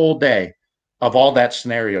was a whole day of all that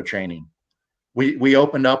scenario training. We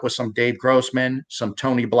opened up with some Dave Grossman, some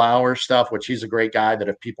Tony Blauer stuff, which he's a great guy that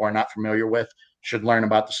if people are not familiar with, should learn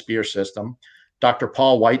about the SPEAR system. Dr.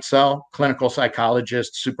 Paul Whitesell, clinical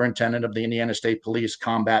psychologist, superintendent of the Indiana State Police,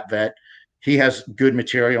 combat vet. He has good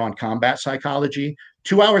material on combat psychology.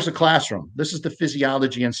 2 hours of classroom. This is the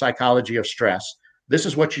physiology and psychology of stress. This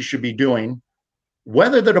is what you should be doing,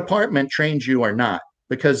 whether the department trains you or not,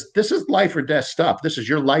 because this is life or death stuff. This is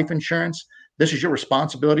your life insurance. This is your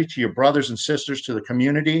responsibility to your brothers and sisters, to the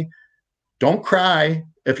community. Don't cry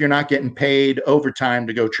if you're not getting paid overtime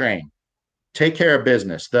to go train. Take care of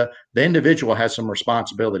business. The individual has some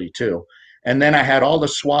responsibility too. And then I had all the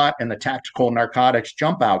SWAT and the tactical narcotics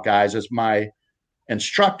jump out guys as my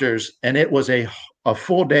instructors. And it was a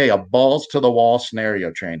full day of balls to the wall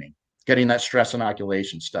scenario training, getting that stress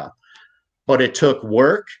inoculation stuff. But it took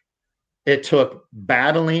work. It took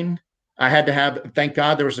battling. I had to have, thank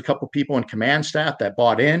God there was a couple people in command staff that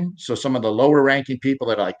bought in. So some of the lower ranking people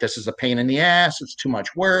that are like, this is a pain in the ass. It's too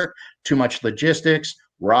much work, too much logistics.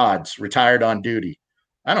 Rods, retired on duty.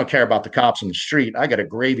 I don't care about the cops in the street. I got a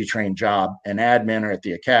gravy train job and admin or at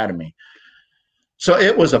the academy. So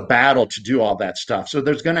it was a battle to do all that stuff. So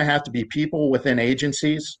there's going to have to be people within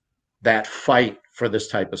agencies that fight for this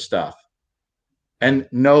type of stuff and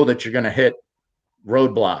know that you're going to hit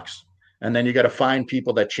roadblocks. And then you got to find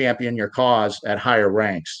people that champion your cause at higher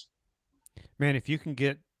ranks. Man, if you could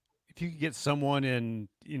get someone in,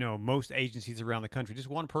 most agencies around the country, just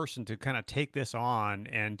one person to kind of take this on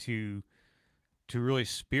and to really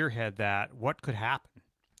spearhead that, what could happen?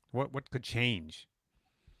 What could change?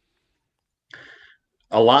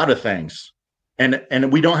 A lot of things.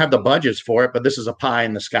 And we don't have the budgets for it, but this is a pie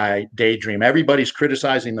in the sky daydream. Everybody's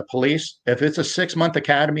criticizing the police. If it's a 6-month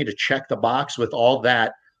academy to check the box with all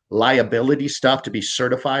that liability stuff to be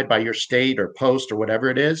certified by your state or post or whatever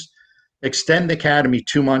it is, extend the academy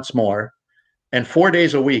 2 months more and 4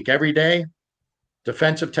 days a week, every day,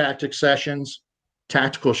 defensive tactics sessions,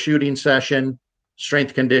 tactical shooting session,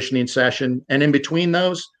 strength conditioning session. And in between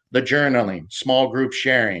those, the journaling, small group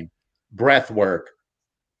sharing, breath work,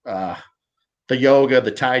 the yoga,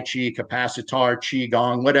 the Tai Chi, Capacitar,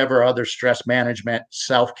 Qigong, whatever other stress management,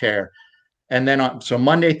 self-care. And then so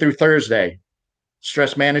Monday through Thursday,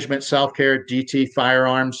 stress management, self-care, DT,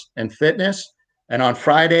 firearms, and fitness. And on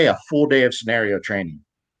Friday, a full day of scenario training.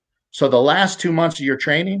 So the last 2 months of your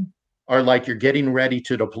training are like you're getting ready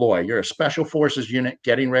to deploy. You're a special forces unit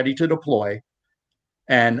getting ready to deploy.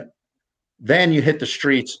 And then you hit the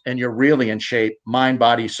streets and you're really in shape, mind,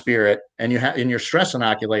 body, spirit, and you're stress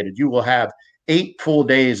inoculated. You will have 8 full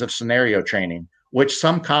days of scenario training, which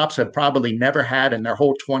some cops have probably never had in their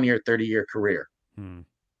whole 20 or 30-year career.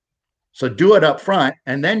 So do it up front,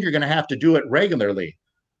 and then you're going to have to do it regularly.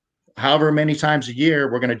 However many times a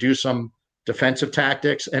year, we're going to do some defensive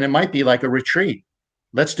tactics, and it might be like a retreat.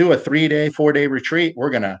 Let's do a 3-day, 4-day retreat. We're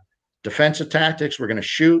going to defensive tactics. We're going to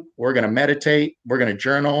shoot. We're going to meditate. We're going to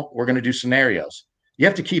journal. We're going to do scenarios. You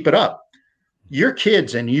have to keep it up. Your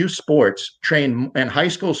kids in youth sports train, and high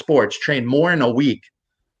school sports train more in a week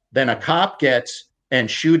than a cop gets in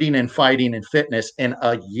shooting and fighting and fitness in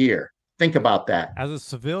a year. Think about that. As a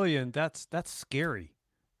civilian, that's scary.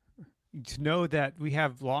 To know that we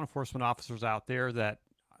have law enforcement officers out there that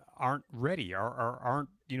aren't ready or aren't,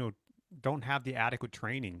 don't have the adequate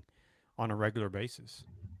training on a regular basis.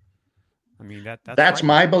 I mean, that's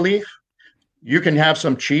my belief. You can have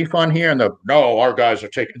some chief on here and no, our guys are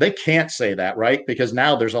taking, they can't say that, right? Because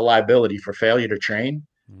now there's a liability for failure to train.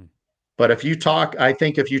 But if you talk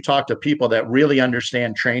to people that really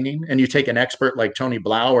understand training, and you take an expert like Tony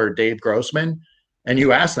Blau or Dave Grossman, and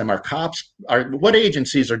you ask them, what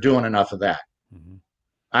agencies are doing enough of that?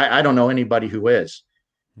 I don't know anybody who is.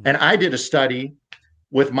 And I did a study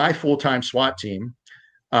with my full-time SWAT team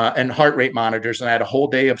and heart rate monitors, and I had a whole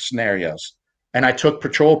day of scenarios. And I took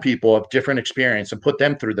patrol people of different experience and put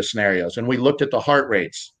them through the scenarios. And we looked at the heart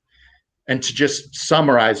rates. And to just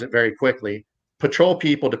summarize it very quickly, patrol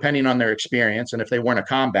people, depending on their experience, and if they weren't a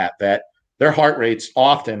combat vet, their heart rates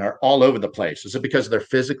often are all over the place. Is it because they're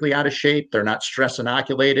physically out of shape? They're not stress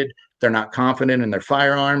inoculated. They're not confident in their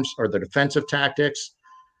firearms or their defensive tactics.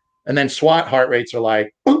 And then SWAT heart rates are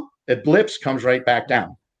like, boop, it blips, comes right back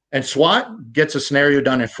down. And SWAT gets a scenario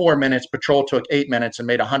done in 4 minutes. Patrol took 8 minutes and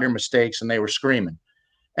made 100 mistakes, and they were screaming.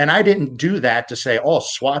 And I didn't do that to say, oh,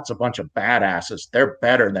 SWAT's a bunch of badasses. They're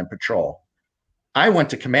better than patrol. I went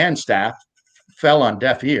to command staff fell on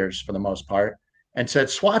deaf ears for the most part and said,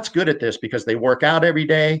 SWAT's good at this because they work out every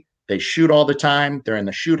day. They shoot all the time. They're in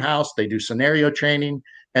the shoot house. They do scenario training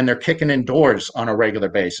and they're kicking in doors on a regular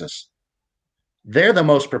basis. They're the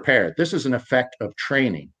most prepared. This is an effect of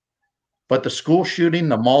training. But the school shooting,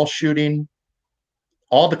 the mall shooting,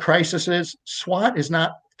 all the crises, SWAT is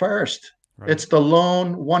not first. Right. It's the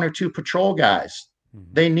lone one or two patrol guys. Hmm.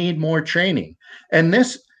 They need more training. And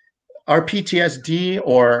this, our PTSD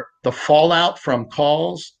or the fallout from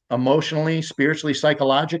calls emotionally, spiritually,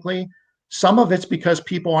 psychologically, some of it's because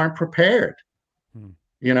people aren't prepared, Hmm.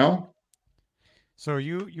 you know? So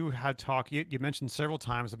you had talk. You mentioned several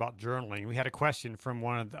times about journaling. We had a question from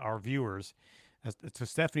one of our viewers. So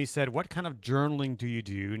Stephanie said, "What kind of journaling do you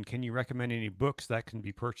do, and can you recommend any books that can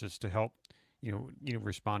be purchased to help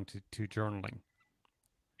respond to journaling?"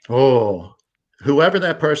 Oh, whoever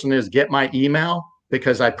that person is, get my email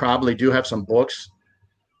because I probably do have some books,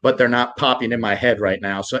 but they're not popping in my head right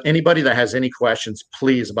now. So anybody that has any questions,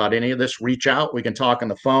 please, about any of this, reach out. We can talk on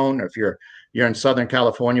the phone, or if you're in Southern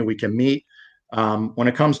California, we can meet. When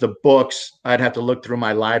it comes to books, I'd have to look through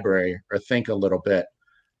my library or think a little bit.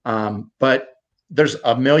 But there's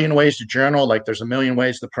a million ways to journal, like there's a million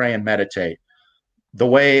ways to pray and meditate. The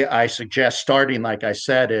way I suggest starting, like I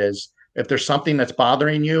said, is if there's something that's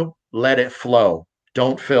bothering you, let it flow.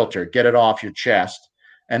 Don't filter, get it off your chest.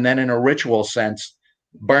 And then, in a ritual sense,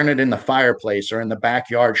 burn it in the fireplace or in the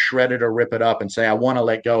backyard, shred it or rip it up and say, I want to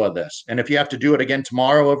let go of this. And if you have to do it again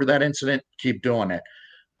tomorrow over that incident, keep doing it.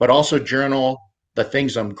 But also journal the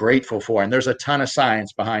things I'm grateful for. And there's a ton of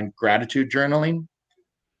science behind gratitude journaling,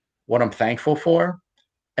 what I'm thankful for.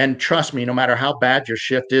 And trust me, no matter how bad your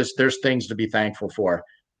shift is, there's things to be thankful for.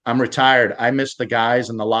 I'm retired. I miss the guys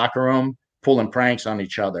in the locker room pulling pranks on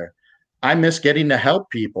each other. I miss getting to help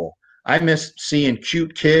people. I miss seeing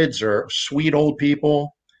cute kids or sweet old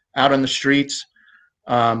people out on the streets,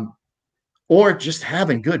 um, or just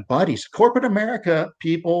having good buddies. Corporate America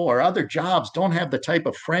people or other jobs don't have the type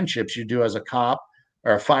of friendships you do as a cop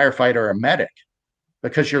or a firefighter or a medic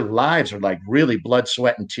because your lives are like really blood,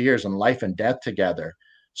 sweat, and tears and life and death together.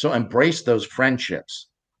 So embrace those friendships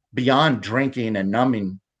beyond drinking and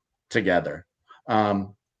numbing together.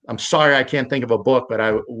 Um, I'm sorry I can't think of a book, but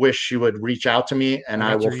I wish you would reach out to me and I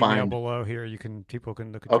I got will your email find. below here. People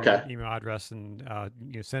can look at your Okay. email address and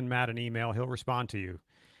send Matt an email. He'll respond to you,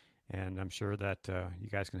 and I'm sure that you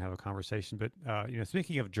guys can have a conversation. But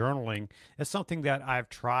speaking of journaling, it's something that I've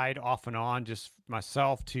tried off and on, just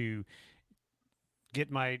myself, to get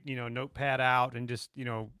my notepad out and just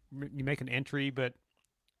you make an entry, but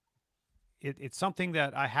it's something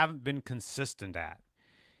that I haven't been consistent at.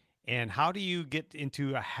 And how do you get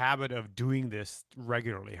into a habit of doing this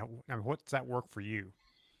regularly? I mean, what's that work for you?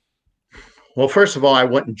 Well, first of all, I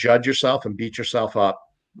wouldn't judge yourself and beat yourself up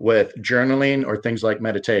with journaling or things like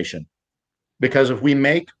meditation. Because if we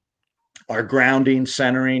make our grounding,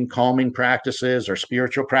 centering, calming practices or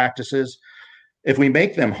spiritual practices, if we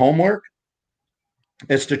make them homework,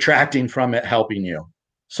 it's detracting from it helping you.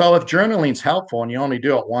 So if journaling's helpful and you only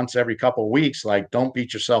do it once every couple of weeks, like don't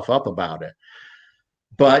beat yourself up about it.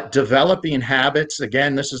 But developing habits,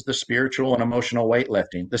 again, this is the spiritual and emotional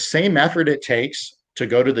weightlifting. The same effort it takes to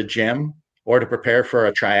go to the gym or to prepare for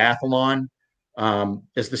a triathlon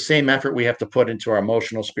is the same effort we have to put into our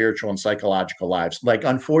emotional, spiritual, and psychological lives. Like,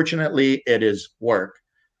 unfortunately, it is work.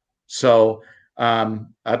 So, an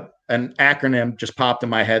acronym just popped in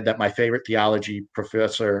my head that my favorite theology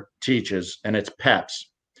professor teaches, and it's PEPS.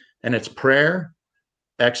 And it's prayer,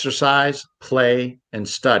 exercise, play, and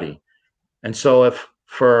study. And so, if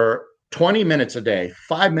for 20 minutes a day,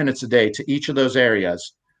 5 minutes a day to each of those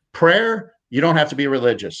areas, prayer, you don't have to be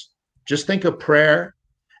religious. Just think of prayer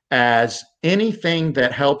as anything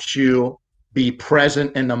that helps you be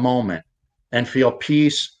present in the moment and feel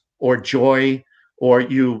peace or joy, or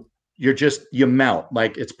you melt.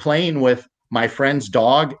 Like, it's playing with my friend's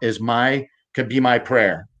dog could be my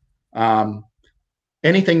prayer. um,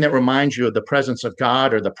 Anything that reminds you of the presence of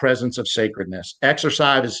God or the presence of sacredness.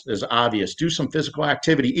 Exercise is obvious. Do some physical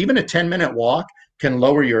activity. Even a 10-minute walk can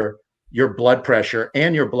lower your blood pressure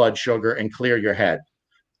and your blood sugar and clear your head.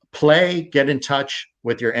 Play, get in touch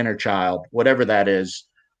with your inner child, whatever that is.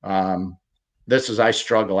 Um, this is, I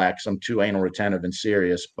struggle at because I'm too anal retentive and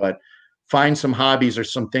serious, but find some hobbies or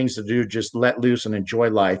some things to do, just let loose and enjoy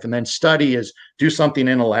life. And then study is do something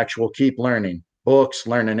intellectual, keep learning books,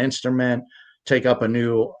 learn an instrument, take up a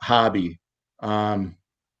new hobby. Um,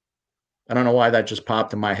 I don't know why that just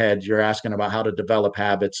popped in my head. You're asking about how to develop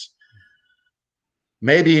habits.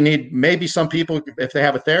 Maybe you need, maybe some people, if they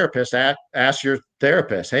have a therapist, ask your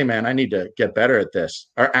therapist, hey man, I need to get better at this.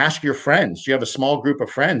 Or ask your friends. You have a small group of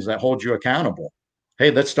friends that hold you accountable. Hey,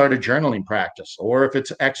 let's start a journaling practice. Or if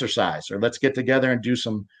it's exercise, or let's get together and do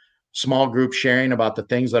some small group sharing about the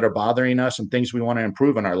things that are bothering us and things we want to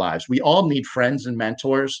improve in our lives. We all need friends and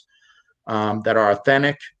mentors that are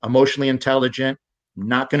authentic, emotionally intelligent,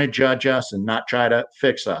 not going to judge us and not try to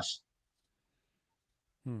fix us.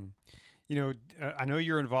 Hmm. You know, I know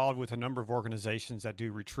you're involved with a number of organizations that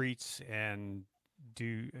do retreats and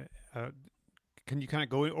do. Can you kind of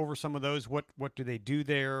go over some of those? What do they do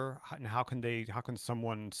there, and how can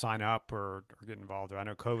someone sign up or get involved? I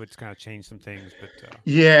know COVID's kind of changed some things, but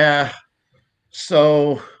Yeah.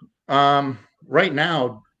 So right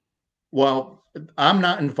now, well, I'm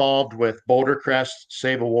not involved with Boulder Crest,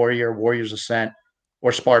 Save a Warrior, Warriors Ascent,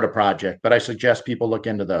 or Sparta Project, but I suggest people look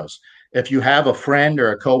into those. If you have a friend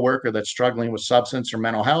or a coworker that's struggling with substance or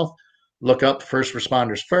mental health, look up First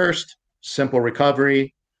Responders First, Simple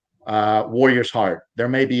Recovery, Warriors Heart. There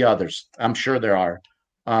may be others. I'm sure there are.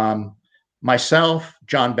 Um, Myself,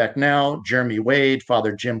 John Becknell, Jeremy Wade,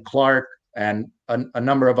 Father Jim Clark, and a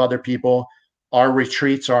number of other people. Our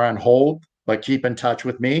retreats are on hold, but keep in touch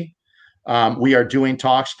with me. We are doing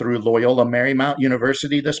talks through Loyola Marymount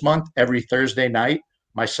University this month, every Thursday night.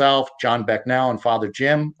 Myself, John Becknell, and Father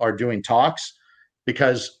Jim are doing talks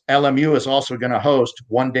because LMU is also going to host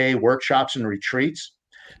 1 day workshops and retreats.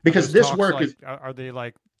 are Because those this talks work like is, are they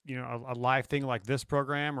like a live thing like this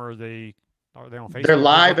program, or are they on they're Facebook? Where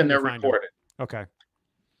live can and we they're find them? recorded. Okay.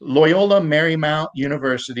 Loyola Marymount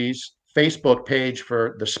University's Facebook page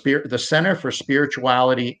for the Center for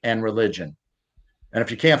Spirituality and Religion. And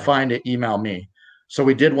if you can't Hmm. find it, email me. So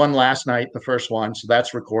we did one last night, the first one. So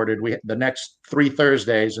that's recorded. We the next 3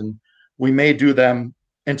 Thursdays, and we may do them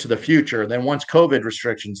into the future. Then once COVID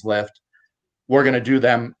restrictions lift, we're going to do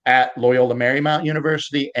them at Loyola Marymount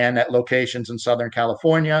University and at locations in Southern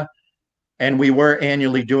California. And we were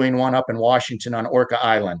annually doing one up in Washington on Orca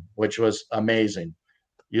Island, which was amazing.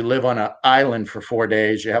 You live on an island for 4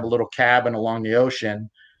 days. You have a little cabin along the ocean,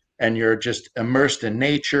 and you're just immersed in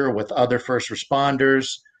nature with other first responders.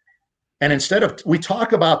 And instead of, we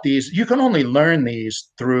talk about these, you can only learn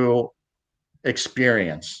these through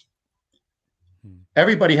experience. Hmm.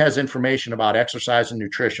 Everybody has information about exercise and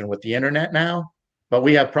nutrition with the internet now, but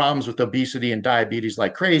we have problems with obesity and diabetes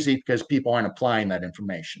like crazy because people aren't applying that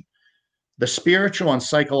information. The spiritual and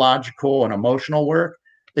psychological and emotional work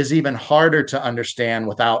is even harder to understand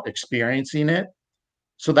without experiencing it.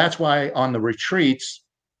 So that's why on the retreats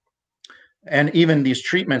and even these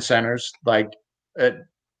treatment centers, like uh,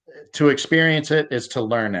 to experience it is to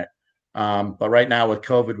learn it. But right now with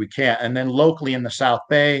COVID, we can't. And then locally in the South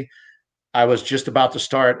Bay, I was just about to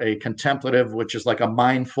start a contemplative, which is like a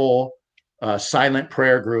mindful, silent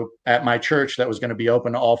prayer group at my church that was going to be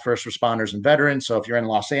open to all first responders and veterans. So if you're in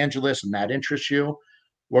Los Angeles and that interests you,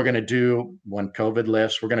 we're going to do, when COVID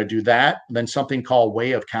lifts, we're going to do that. And then something called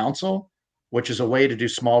Way of Counsel, which is a way to do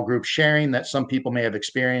small group sharing that some people may have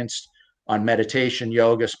experienced on meditation,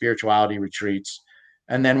 yoga, spirituality retreats.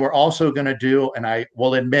 And then we're also going to do, and I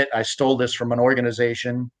will admit I stole this from an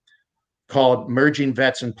organization called Merging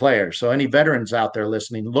Vets and Players. So any veterans out there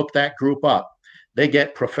listening, look that group up. They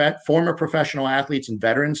get former professional athletes and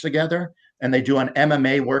veterans together, and they do an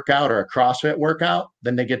MMA workout or a CrossFit workout.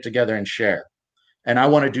 Then they get together and share. And I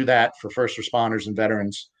want to do that for first responders and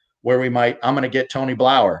veterans, where we might, I'm going to get Tony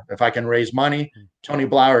Blauer. If I can raise money, Hmm. Tony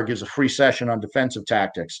Blauer gives a free session on defensive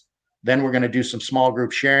tactics. Then we're going to do some small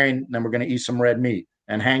group sharing. Then we're going to eat some red meat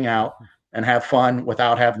and hang out and have fun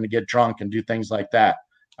without having to get drunk and do things like that.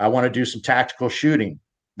 I want to do some tactical shooting.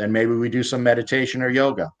 Then maybe we do some meditation or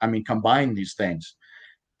yoga. I mean, combine these things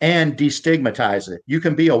and destigmatize it. You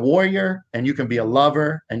can be a warrior and you can be a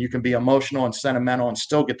lover and you can be emotional and sentimental and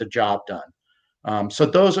still get the job done. So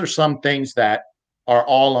those are some things that are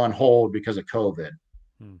all on hold because of COVID.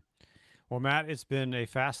 Hmm. Well, Matt, it's been a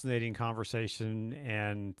fascinating conversation,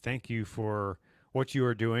 and thank you for what you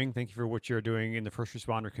are doing. Thank you for what you're doing in the first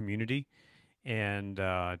responder community, and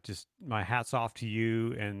just my hats off to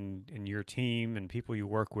you and your team and people you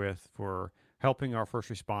work with for helping our first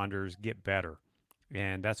responders get better.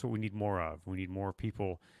 And that's what we need more of. We need more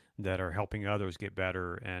people that are helping others get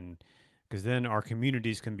better, and because then our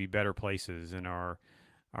communities can be better places, and our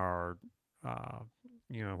uh,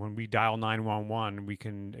 when we dial 911, we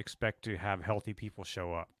can expect to have healthy people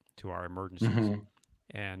show up to our emergencies, Mm-hmm.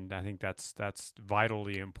 and I think that's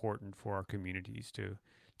vitally important for our communities to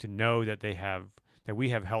know that we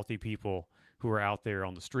have healthy people who are out there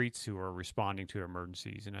on the streets who are responding to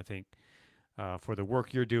emergencies. And I think for the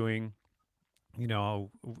work you're doing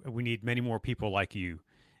we need many more people like you.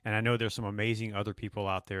 And I know there's some amazing other people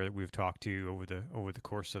out there that we've talked to over the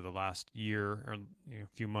course of the last year or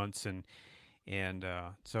few months, and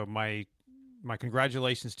so my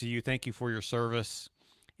congratulations to you. Thank you for your service,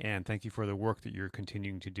 and thank you for the work that you're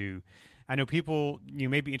continuing to do. I know people you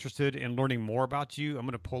may be interested in learning more about you. I'm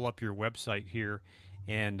going to pull up your website here,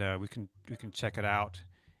 and we can check it out.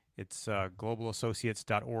 It's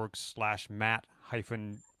globalassociates.org/Matt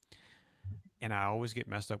hyphen, and I always get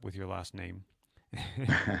messed up with your last name.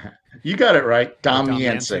 You got it right, Domiancic.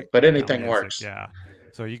 Domiancic, but anything Domiancic, works. yeah.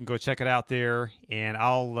 So you can go check it out there, and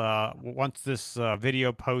I'll once this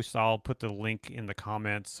video posts, I'll put the link in the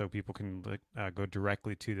comments so people can go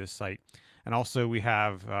directly to this site. And also, we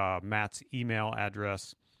have Matt's email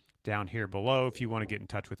address down here below. If you want to get in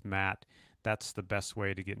touch with Matt, that's the best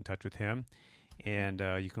way to get in touch with him, and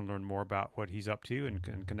you can learn more about what he's up to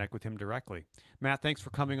and connect with him directly. Matt, thanks for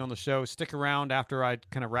coming on the show. Stick around after I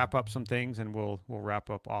kind of wrap up some things, and we'll wrap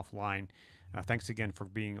up offline. Thanks again for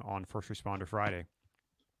being on First Responder Friday.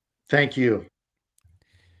 Thank you.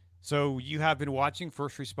 So you have been watching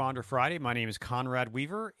First Responder Friday. My name is Conrad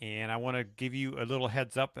Weaver, and I want to give you a little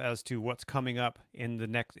heads up as to what's coming up in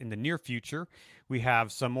the near future. We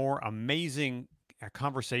have some more amazing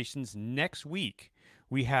conversations next week.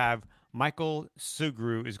 We have Michael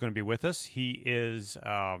Sugrue is going to be with us. He is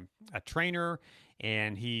a trainer,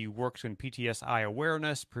 and he works in PTSI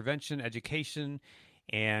awareness, prevention, education,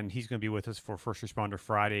 and he's going to be with us for First Responder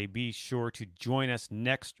Friday. Be sure to join us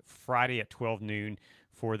next Friday at 12 noon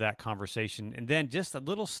for that conversation. And then just a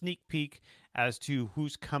little sneak peek as to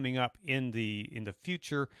who's coming up in the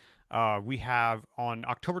future. We have on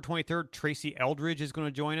October 23rd, Tracy Eldridge is going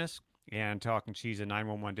to join us and talking. She's a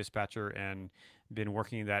 911 dispatcher and been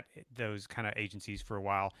working at those kind of agencies for a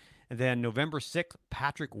while. And then November 6th,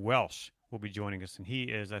 Patrick Welsh will be joining us, and he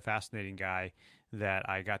is a fascinating guy that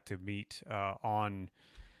I got to meet on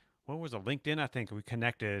what was it, LinkedIn? I think we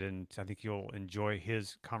connected, and I think you'll enjoy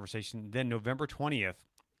his conversation. Then November 20th,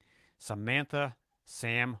 Samantha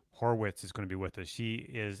Sam Horwitz is going to be with us. She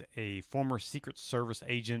is a former Secret Service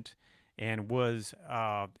agent and was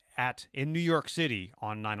in New York City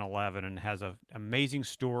on 9/11 and has an amazing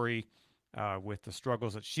story with the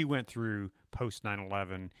struggles that she went through post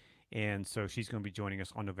 9/11. And so she's going to be joining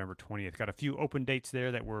us on November 20th. Got a few open dates there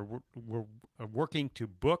that we're working to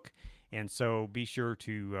book, and so be sure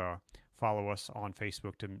to follow us on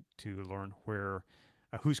Facebook to learn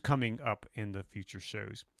who's coming up in the future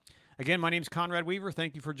shows. Again, my name is Conrad Weaver.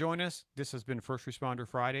 Thank you for joining us. This has been First Responder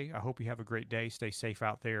Friday. I hope you have a great day. Stay safe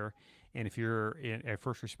out there, and if you're a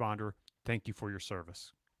first responder, thank you for your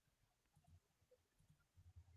service.